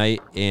him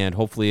tonight, and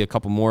hopefully a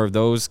couple more of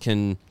those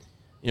can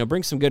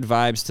bring some good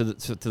vibes to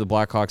the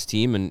Blackhawks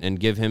team and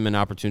give him an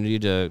opportunity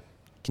to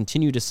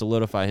continue to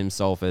solidify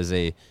himself as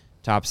a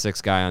top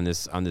 6 guy on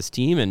this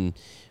team. And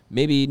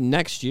maybe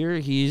next year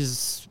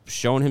he's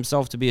shown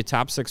himself to be a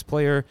top 6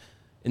 player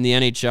in the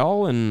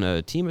NHL, and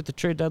a team at the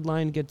trade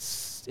deadline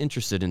gets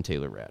interested in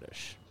Taylor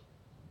Radish.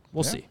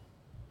 We'll see.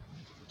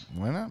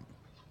 Why not?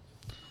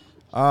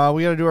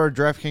 We got to do our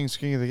DraftKings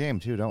King of the Game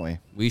too, don't we?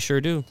 We sure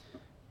do.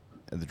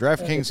 And the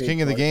DraftKings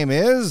King of the Game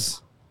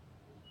is,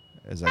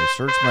 as I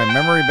search my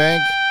memory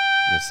bank,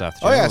 Seth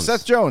Jones. Oh, yeah,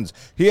 Seth Jones.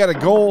 He had a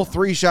goal,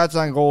 3 shots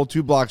on goal,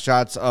 2 block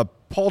shots, a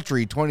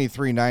paltry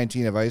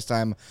 23-19 of ice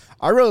time.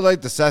 I really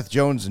like the Seth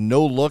Jones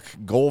no-look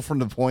goal from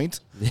the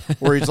point,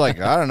 where he's like,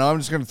 I don't know, I'm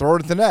just going to throw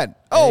it at the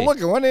net. Oh, look,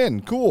 it went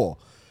in. Cool.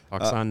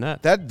 Puck's on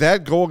net.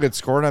 That goal gets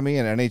scored on me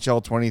in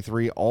NHL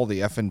 23 all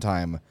the effing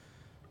time.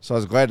 So I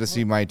was glad to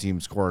see my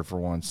team score it for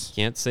once.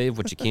 Can't save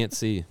what you can't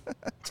see.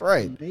 That's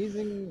right.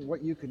 Amazing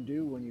what you can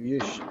do when you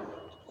just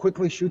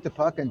quickly shoot the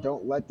puck and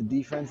don't let the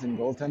defense and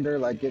goaltender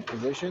get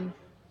position.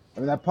 I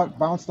mean, that puck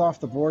bounced off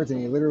the boards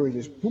and he literally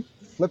just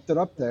flipped it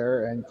up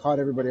there and caught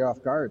everybody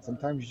off guard.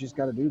 Sometimes you just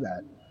got to do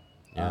that.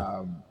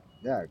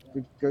 Yeah.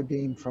 Good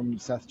game from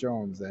Seth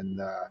Jones. And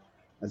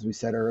as we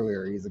said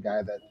earlier, he's a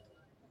guy that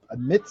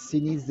admits he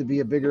needs to be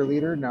a bigger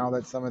leader now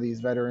that some of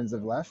these veterans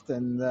have left.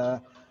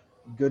 And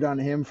good on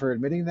him for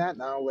admitting that.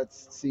 Now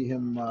let's see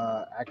him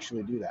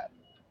actually do that.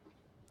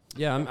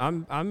 Yeah,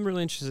 I'm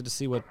really interested to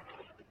see what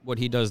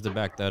he does to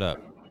back that up.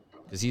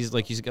 Because he's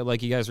like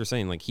you guys were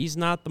saying, he's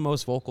not the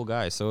most vocal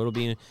guy, so it'll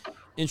be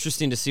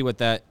interesting to see what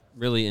that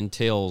really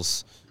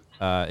entails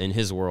in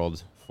his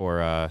world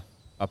for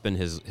up in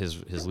his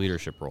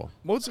leadership role.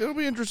 Well, it'll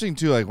be interesting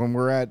too. When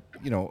we're at,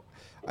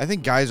 I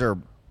think guys are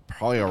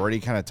probably already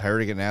kind of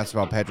tired of getting asked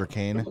about Patrick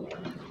Kane.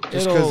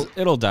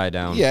 It'll die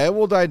down. Yeah, it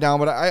will die down.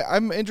 But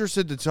I'm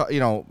interested to talk.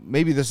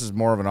 Maybe this is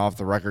more of an off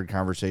the record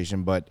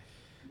conversation, but.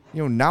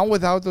 Now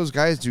without those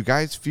guys, do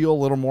guys feel a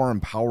little more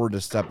empowered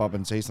to step up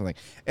and say something?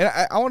 And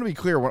I want to be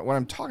clear, when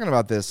I'm talking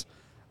about this,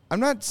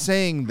 I'm not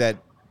saying that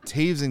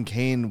Taves and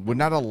Kane would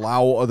not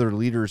allow other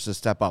leaders to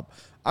step up.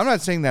 I'm not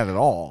saying that at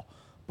all.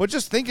 But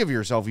just think of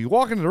yourself. You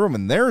walk into the room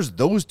and there's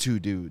those 2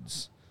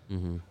 dudes.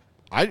 Mm-hmm.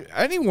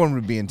 Anyone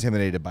would be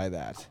intimidated by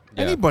that.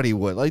 Yeah. Anybody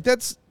would.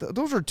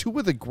 Those are 2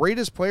 of the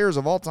greatest players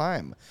of all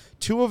time.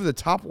 2 of the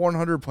top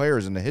 100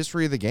 players in the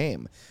history of the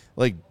game.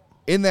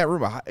 In that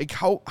room,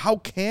 how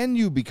can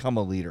you become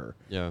a leader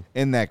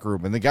in that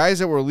group? And the guys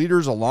that were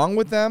leaders along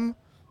with them,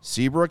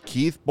 Seabrook,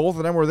 Keith, both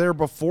of them were there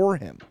before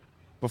them.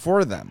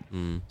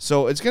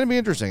 So it's going to be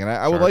interesting. And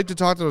I would like to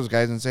talk to those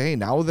guys and say, hey,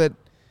 now that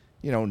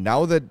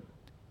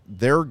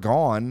they're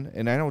gone,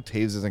 and I know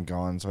Taves isn't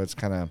gone, so it's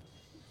kind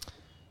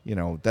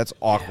of, that's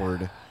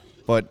awkward.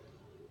 But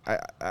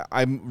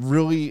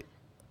I'm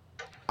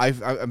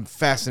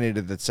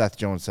fascinated that Seth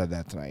Jones said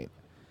that tonight.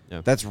 Yeah.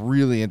 That's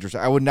really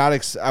interesting. I would not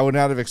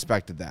have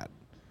expected that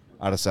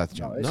out of Seth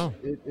Jones. No,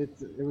 it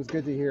was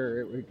good to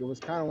hear. It was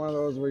kind of one of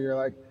those where you're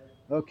like,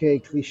 okay,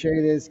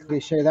 cliche this,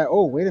 cliche that.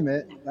 Oh, wait a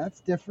minute,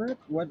 that's different.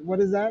 What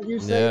is that you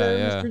say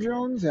there, Mr.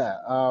 Jones? Yeah.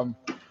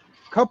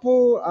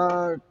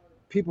 Couple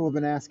people have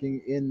been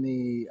asking in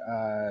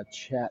the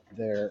chat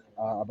there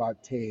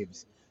about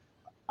Taves.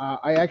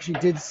 I actually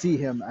did see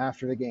him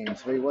after the game,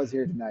 so he was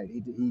here tonight.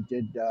 He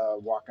did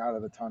walk out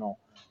of the tunnel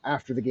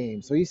after the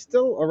game, so he's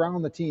still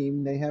around the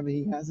team.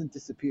 He hasn't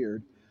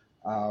disappeared.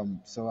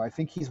 So I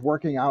think he's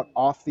working out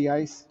off the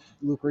ice.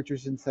 Luke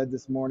Richardson said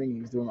this morning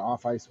he's doing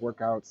off-ice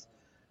workouts,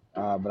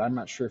 but I'm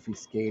not sure if he's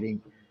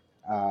skating.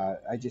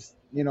 I just,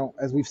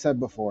 as we've said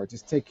before,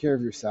 just take care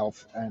of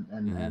yourself,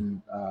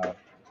 and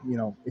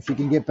if you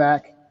can get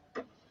back,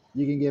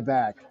 you can get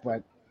back.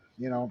 But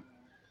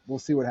we'll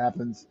see what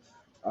happens.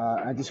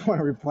 I just want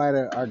to reply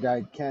to our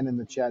guy Ken in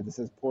the chat that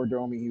says, poor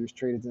Domi, he was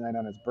traded tonight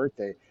on his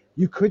birthday.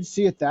 You could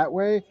see it that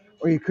way,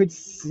 Or you could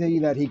see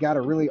that he got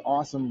a really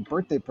awesome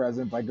birthday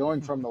present by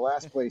going from the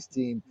last place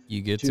team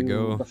You get to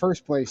go. the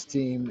first place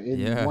team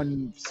in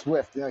one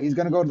swift. He's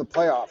going to go to the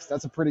playoffs.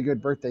 That's a pretty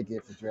good birthday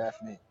gift if you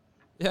ask me.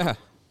 Yeah,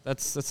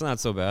 that's not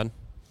so bad.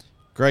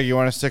 Greg, you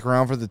want to stick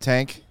around for the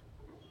tank?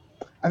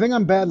 I think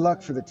I'm bad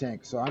luck for the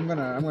tank, so I'm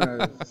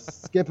gonna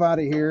skip out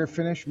of here,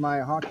 finish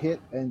my Hawk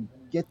hit, and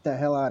get the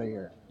hell out of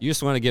here. You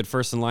just want to get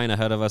first in line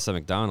ahead of us at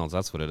McDonald's.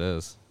 That's what it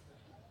is.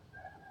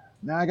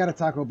 Now I got a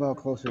Taco Bell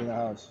closer to the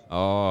house.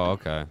 Oh,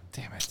 okay.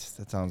 Damn it.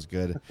 That sounds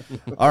good.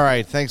 All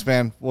right. Thanks,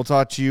 man. We'll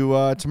talk to you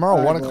tomorrow,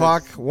 All right, 1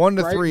 o'clock, boys. 1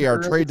 to Bright 3, our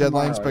and trade early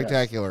deadline tomorrow,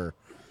 spectacular.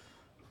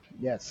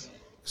 Yes.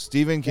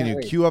 Steven, can Can't you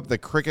wait. cue up the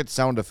cricket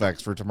sound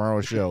effects for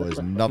tomorrow's show as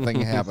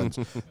nothing happens?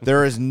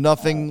 There is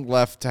nothing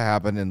left to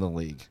happen in the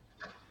league.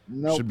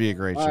 Nope. Should be a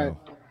great All show. right.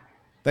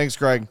 Thanks,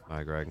 Greg.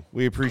 Bye, Greg.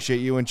 We appreciate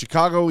you. In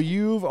Chicago,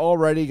 you've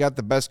already got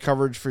the best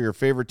coverage for your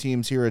favorite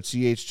teams here at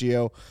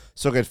CHGO,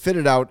 so get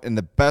fitted out in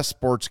the best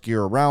sports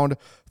gear around.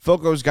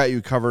 Foco's got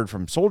you covered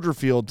from Soldier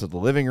Field to the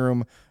living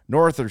room,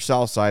 north or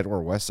south side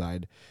or west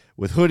side,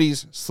 with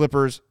hoodies,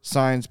 slippers,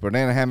 signs,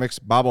 banana hammocks,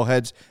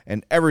 bobbleheads,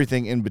 and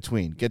everything in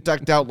between. Get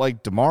decked out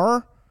like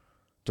DeMar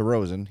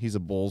DeRozan, he's a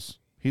Bulls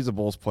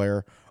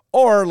player,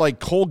 or like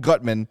Cole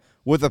Gutman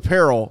with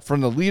apparel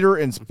from the leader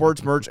in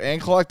sports merch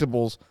and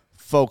collectibles,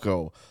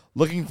 Foco.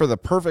 Looking for the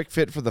perfect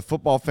fit for the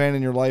football fan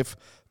in your life?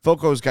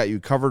 Foco's got you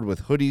covered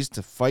with hoodies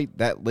to fight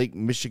that Lake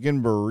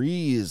Michigan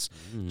breeze.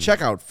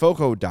 Check out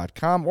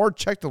Foco.com or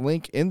check the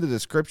link in the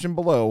description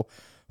below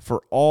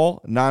for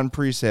all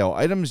non-presale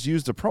items.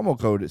 Use the promo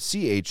code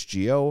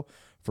CHGO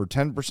for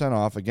 10%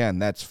 off. Again,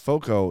 that's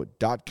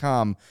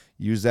Foco.com.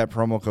 Use that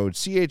promo code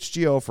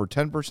CHGO for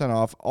 10%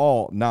 off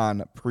all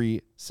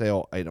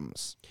non-presale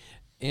items.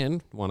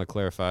 And want to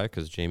clarify,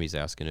 because Jamie's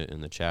asking it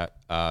in the chat,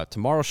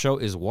 tomorrow's show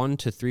is 1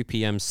 to 3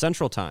 p.m.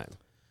 Central Time.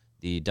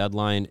 The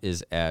deadline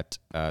is at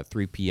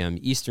 3 p.m.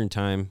 Eastern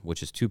Time,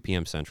 which is 2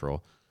 p.m.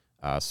 Central.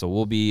 So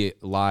we'll be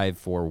live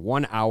for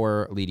 1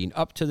 hour leading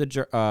up to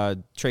the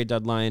trade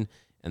deadline,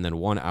 and then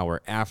 1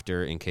 hour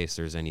after in case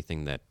there's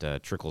anything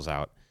that trickles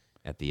out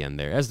at the end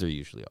there, as there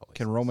usually always.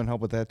 Can Roman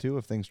help with that too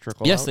if things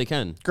trickle out? Yes, they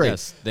can. Great.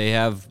 Yes, they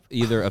have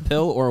either a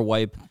pill or a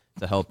wipe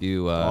to help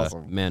you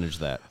Awesome. manage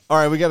that. All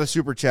right, we got a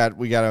super chat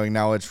we got to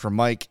acknowledge from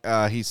Mike.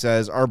 He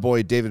says, our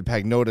boy David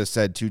Pagnotta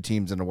said 2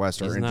 teams in the West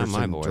He's are not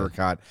interested in my boy.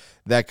 Turcotte.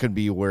 That could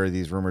be where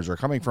these rumors are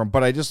coming from.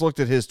 But I just looked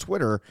at his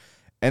Twitter,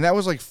 and that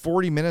was like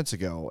 40 minutes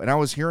ago, and I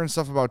was hearing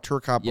stuff about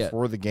Turcotte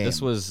before the game.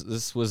 This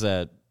was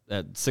at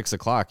 6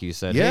 o'clock. You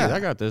said, Yeah. "Hey, I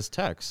got this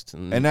text,"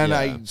 and then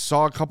I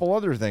saw a couple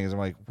other things. I'm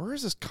like, where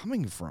is this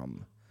coming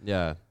from?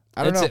 yeah,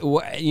 I don't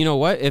know. You know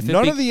what? If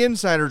None of the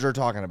insiders are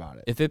talking about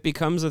it. if it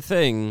becomes a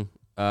thing,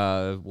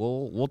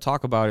 we'll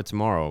talk about it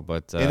tomorrow.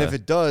 But And if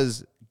it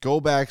does, go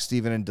back,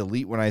 Steven, and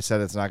delete when I said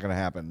it's not going to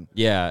happen.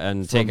 yeah,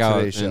 and From take out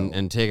today's show.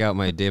 and take out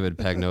my David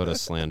Pagnotta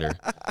slander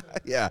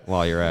Yeah.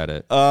 while you're at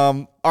it.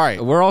 All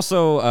right. We're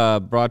also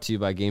brought to you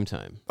by Game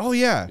Time. Oh,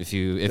 yeah. If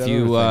you That other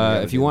thing we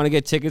gotta if you do. want to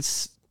get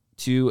tickets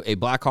to a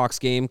Blackhawks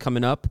game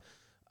coming up,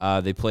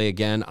 they play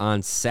again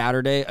on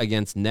Saturday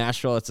against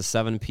Nashville. It's a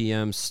 7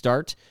 p.m.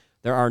 start.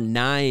 There are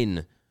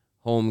 9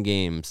 home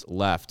games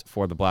left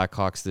for the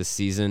Blackhawks this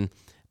season.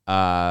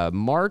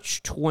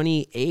 March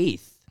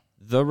 28th,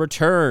 the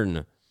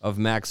return of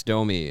Max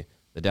Domi.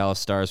 The Dallas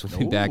Stars will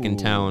be back in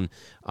town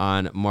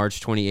on March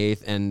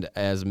 28th, and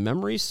as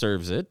memory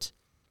serves it,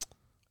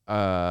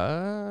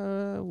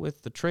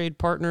 with the trade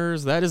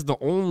partners, that is the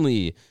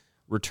only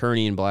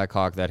returning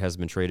Blackhawk that has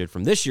been traded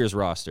from this year's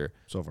roster.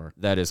 So far.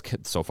 That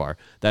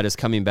is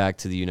coming back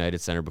to the United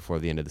Center before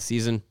the end of the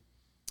season.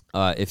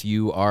 If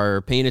you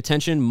are paying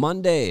attention,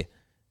 Monday,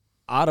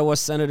 Ottawa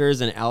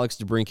Senators and Alex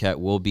DeBrincat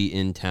will be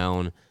in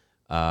town.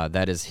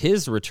 That is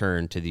his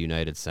return to the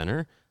United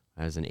Center.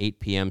 That is an 8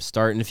 p.m.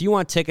 start. And if you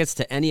want tickets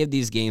to any of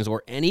these games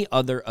or any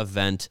other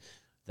event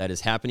that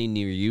is happening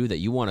near you that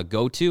you want to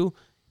go to,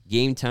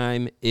 Game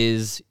Time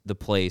is the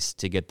place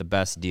to get the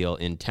best deal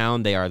in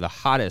town. They are the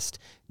hottest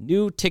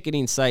new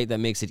ticketing site that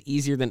makes it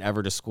easier than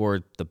ever to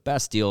score the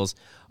best deals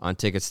on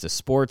tickets to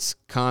sports,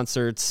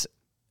 concerts,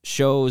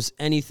 shows,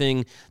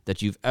 anything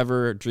that you've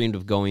ever dreamed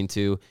of going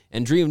to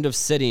and dreamed of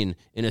sitting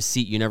in a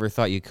seat you never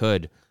thought you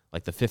could,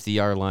 like the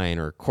 50-yard line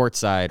or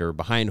courtside or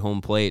behind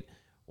home plate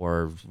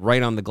or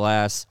right on the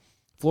glass.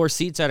 Floor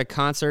seats at a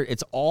concert,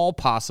 it's all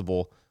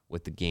possible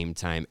with the Game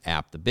Time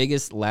app. The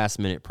biggest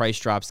last-minute price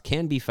drops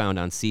can be found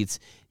on seats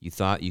you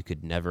thought you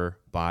could never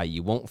buy.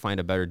 You won't find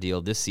a better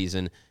deal this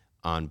season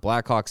on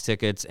Blackhawks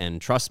tickets, and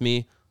trust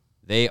me,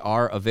 they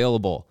are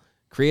available.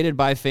 Created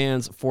by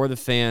fans for the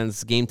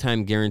fans, Game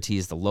Time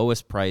guarantees the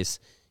lowest price,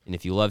 and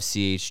if you love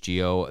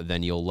CHGO,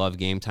 then you'll love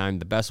Game Time.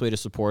 The best way to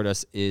support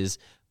us is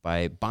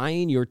by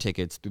buying your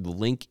tickets through the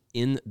link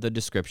in the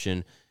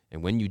description,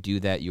 and when you do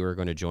that, you are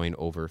going to join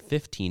over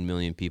 15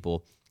 million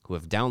people who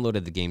have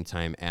downloaded the Game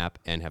Time app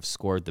and have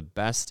scored the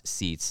best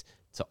seats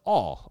to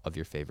all of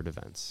your favorite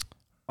events.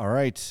 All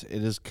right,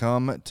 it has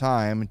come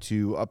time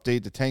to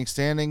update the tank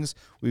standings.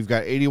 We've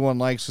got 81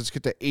 likes. Let's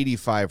get to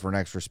 85 for an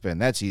extra spin.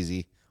 That's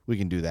easy. We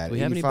can do that. Do we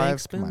have any 85?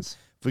 bank Come on. spins?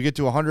 If we get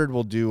to 100,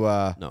 we'll do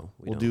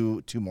we'll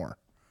do 2 more.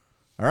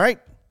 All right,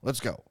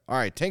 let's go. All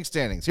right, tank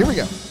standings. Here we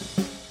go.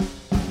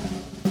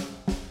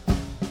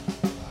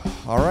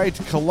 All right,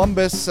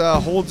 Columbus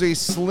holds a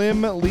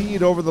slim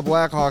lead over the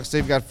Blackhawks.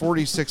 They've got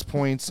 46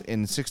 points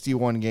in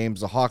 61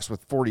 games. The Hawks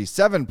with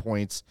 47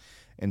 points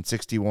in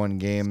 61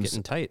 games. It's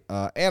getting tight.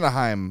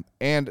 Anaheim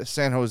and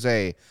San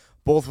Jose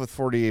both with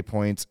 48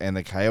 points, and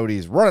the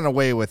Coyotes running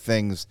away with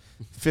things,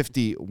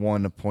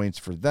 51 points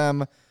for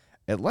them.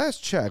 At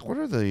last check, what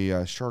are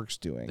the Sharks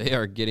doing? They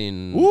are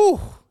getting.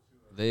 Woo!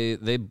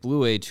 They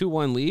blew a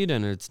 2-1 lead,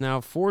 and it's now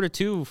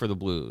 4-2 for the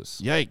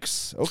Blues.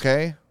 Yikes.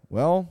 Okay,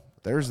 well,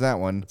 there's that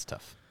one. That's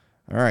tough.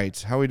 All right,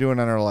 how are we doing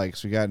on our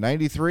likes? We got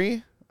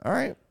 93. All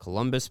right.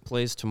 Columbus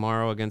plays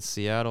tomorrow against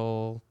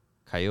Seattle.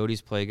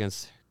 Coyotes play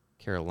against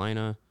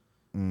Carolina.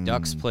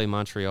 Ducks play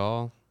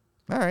Montreal.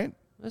 All right.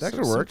 That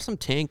could work. Some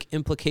tank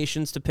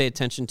implications to pay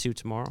attention to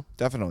tomorrow.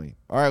 Definitely.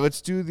 All right,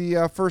 let's do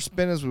the first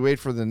spin as we wait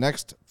for the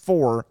next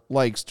 4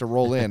 likes to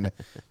roll in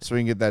so we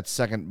can get that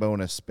second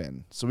bonus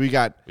spin. So we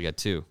got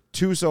 2.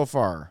 2 so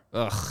far.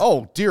 Ugh.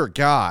 Oh, dear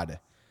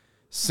God.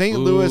 St.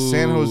 Louis,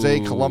 San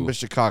Jose, Columbus,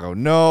 Chicago.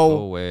 No.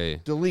 No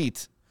way.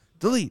 Delete.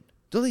 All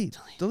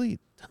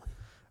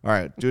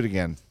right, do it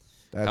again.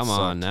 Come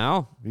on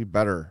now. Be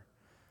better.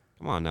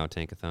 Come on now,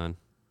 Tankathon.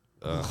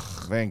 Ugh.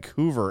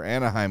 Vancouver,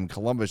 Anaheim,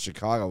 Columbus,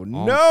 Chicago.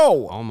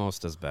 No.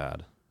 Almost as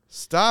bad.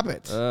 Stop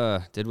it.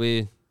 Did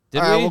we?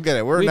 All right, we'll get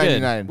it. We're at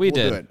 99. We We'll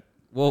did. do it.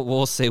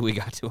 We'll say we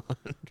got to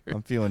 100.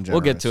 I'm feeling generous.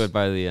 We'll get to it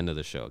by the end of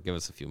the show. Give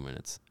us a few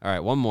minutes. All right,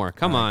 one more.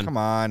 Come on. Come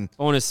on.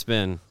 Bonus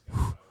spin.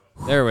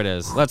 There it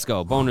is. Let's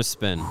go. Bonus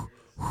spin.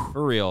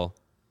 For real.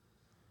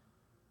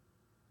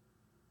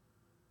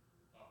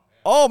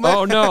 Oh, man.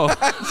 Oh, no.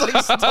 It's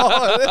like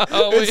stalling.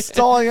 It's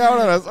stalling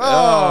out on us.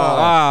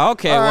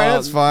 Okay. All right, well,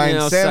 that's fine.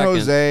 San second.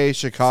 Jose,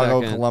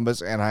 Chicago, Second.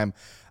 Columbus, Anaheim.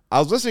 I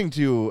was listening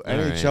to right.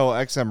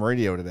 NHL XM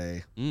radio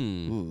today.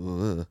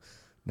 Ooh,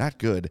 not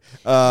good.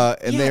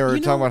 And Yeah, they were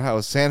you talking know- about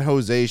how San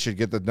Jose should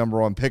get the number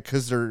 1 pick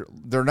because they're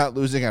not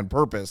losing on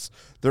purpose.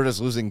 They're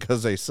just losing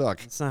because they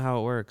suck. That's not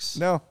how it works.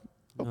 No.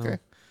 Okay.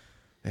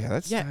 Yeah,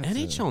 that's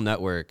NHL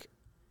Network.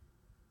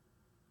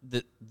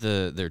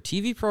 Their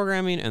TV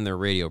programming and their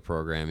radio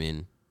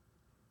programming.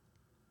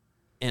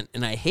 And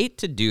I hate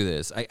to do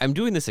this. I'm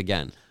doing this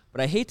again,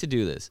 but I hate to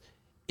do this.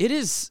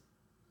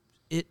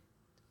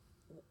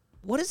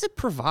 What does it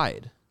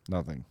provide?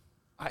 nothing.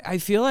 I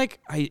feel like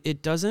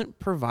it doesn't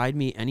provide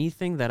me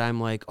anything that I'm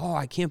like,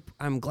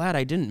 I'm glad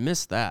I didn't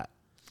miss that.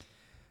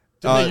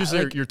 Didn't they use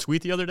your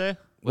tweet the other day?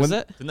 Was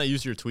it? Didn't they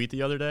use your tweet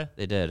the other day?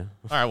 They did. All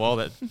right, well,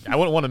 I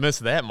wouldn't want to miss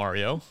that,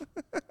 Mario.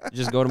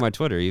 Just go to my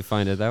Twitter. You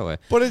find it that way.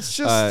 But it's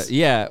just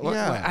yeah.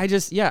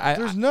 yeah.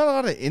 There's not a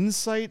lot of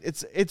insight.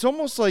 It's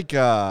almost like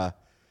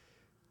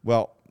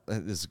well,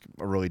 this is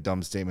a really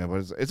dumb statement,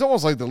 but it's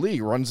almost like the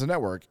league runs the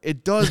network.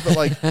 It does, but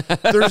like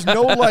there's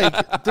no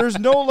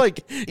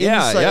insight.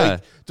 Yeah.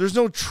 Like, there's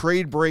no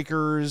trade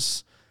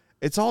breakers.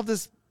 It's all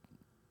this.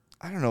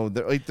 I don't know.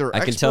 Their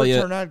experts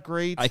are not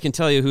great. I can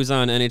tell you who's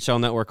on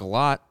NHL Network a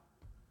lot.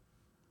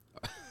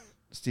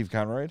 Steve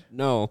Conroyd?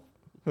 No.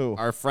 Who?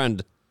 Our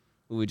friend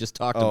who we just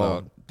talked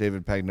about.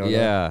 David Pagnotta.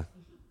 Yeah.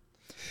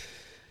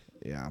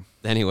 Yeah.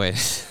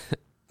 Anyways,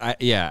 I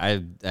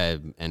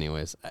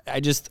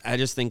just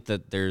think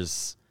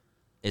that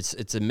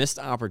it's a missed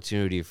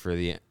opportunity for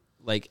the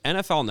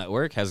NFL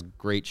Network has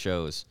great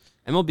shows.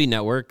 MLB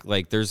Network,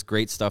 there's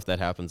great stuff that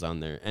happens on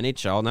there.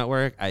 NHL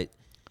Network, I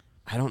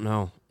don't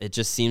know. It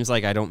just seems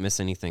like I don't miss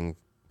anything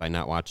by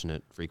not watching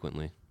it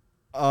frequently.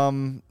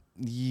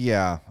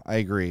 Yeah, I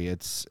agree.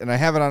 And I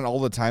have it on all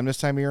the time this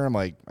time of year. I'm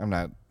like,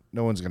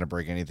 no one's going to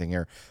break anything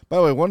here. By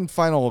the way, one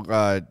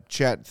final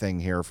chat thing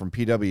here from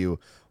PW.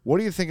 What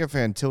do you think of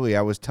Fantilli?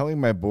 I was telling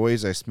my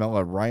boys I smell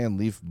a Ryan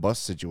Leaf bus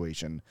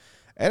situation.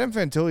 Adam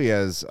Fantilli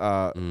has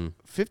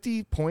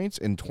 50 points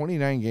in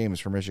 29 games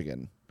for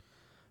Michigan.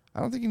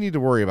 I don't think you need to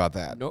worry about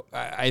that. No,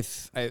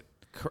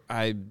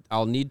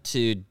 I'll need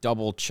to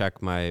double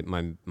check my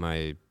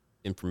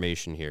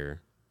information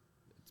here.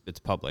 It's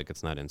public.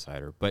 It's not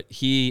insider. But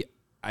he,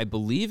 I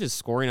believe, is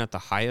scoring at the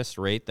highest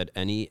rate that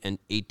any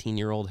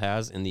 18-year-old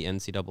has in the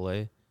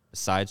NCAA,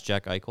 besides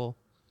Jack Eichel.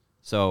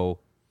 So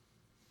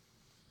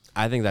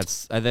I think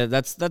that's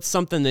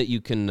something that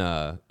you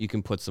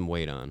can put some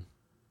weight on.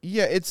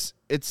 Yeah, it's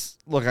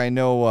look, I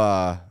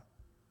know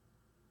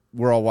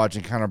we're all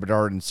watching Connor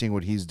Bedard and seeing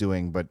what he's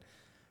doing, but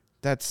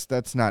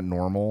that's not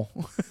normal.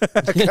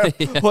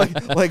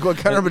 Like what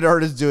Connor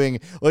Bedard is doing.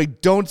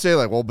 Don't say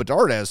well,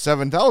 Bedard has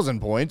 7,000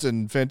 points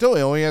and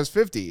Fantilli only has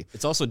 50.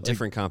 It's also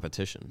different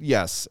competition.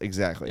 Yes,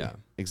 exactly. Yeah.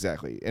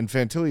 Exactly. And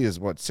Fantilli is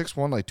what,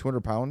 6'1",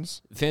 200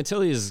 pounds.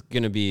 Fantilli is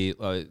going to be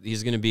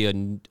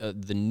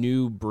the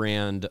new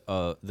brand,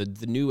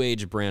 the new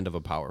age brand of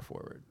a power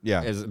forward.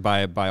 Yeah,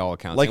 by all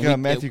accounts, like a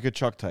Matthew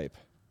Tkachuk type.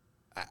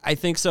 I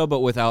think so,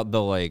 but without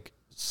the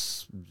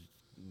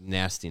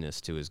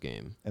nastiness to his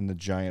game and the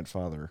giant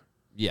father.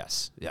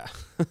 Yes, yeah.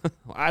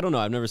 I don't know.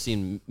 I've never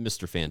seen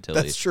Mr. Fantilli.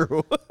 That's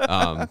true.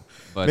 But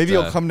maybe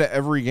he'll come to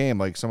every game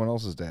like someone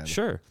else's dad.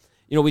 Sure.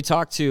 we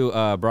talked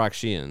to Brock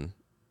Sheehan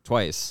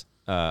twice.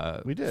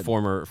 We did.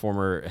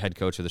 Former head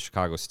coach of the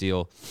Chicago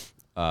Steel.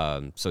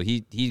 So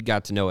he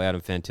got to know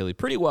Adam Fantilli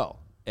pretty well,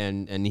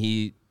 and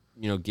he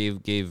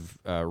gave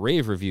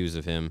rave reviews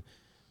of him.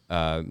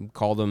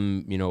 Called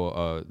him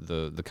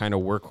the kind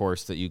of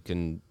workhorse that you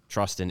can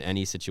trust in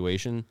any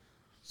situation.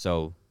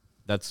 So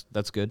that's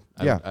good.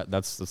 Yeah.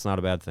 That's not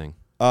a bad thing.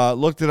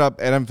 Looked it up.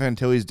 Adam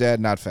Fantilli's dad,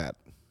 not fat.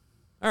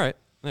 All right.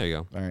 There you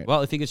go. All right.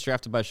 Well, if he gets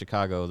drafted by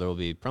Chicago, there will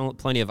be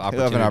plenty of He'll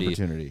have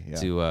opportunity,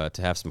 yeah.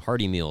 to have some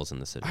hearty meals in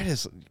the city.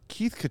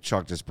 Keith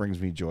Kachuk just brings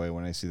me joy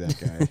when I see that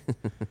guy.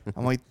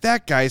 I'm like,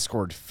 that guy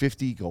scored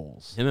 50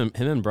 goals. Him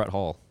and Brett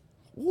Hull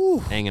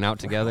hanging out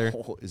together.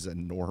 Brett Hull is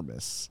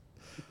enormous.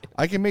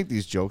 I can make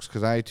these jokes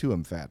because I, too,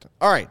 am fat.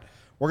 All right.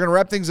 We're going to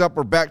wrap things up.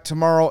 We're back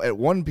tomorrow at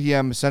 1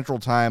 p.m. Central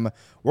Time.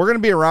 We're going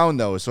to be around,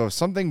 though, so if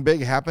something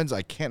big happens,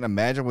 I can't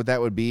imagine what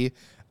that would be.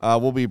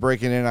 We'll be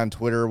breaking in on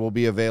Twitter. We'll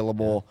be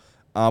available.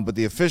 But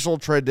the official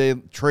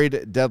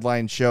trade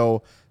deadline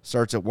show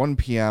starts at 1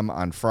 p.m.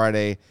 on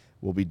Friday.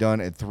 We'll be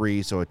done at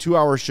 3, so a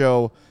 2-hour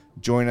show.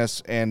 Join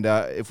us. And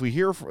if we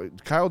hear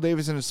Kyle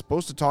Davison is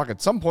supposed to talk at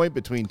some point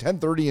between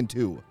 10:30 and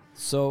 2.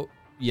 So,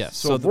 yes.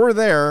 So if we're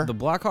there. The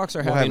Blackhawks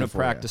are having a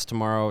practice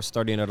tomorrow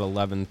starting at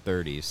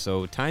 11:30.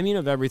 So timing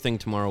of everything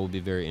tomorrow will be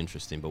very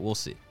interesting, but we'll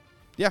see.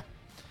 Yeah.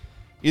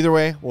 Either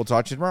way, we'll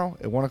talk to you tomorrow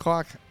at 1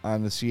 o'clock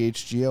on the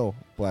CHGO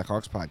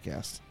Blackhawks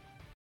podcast.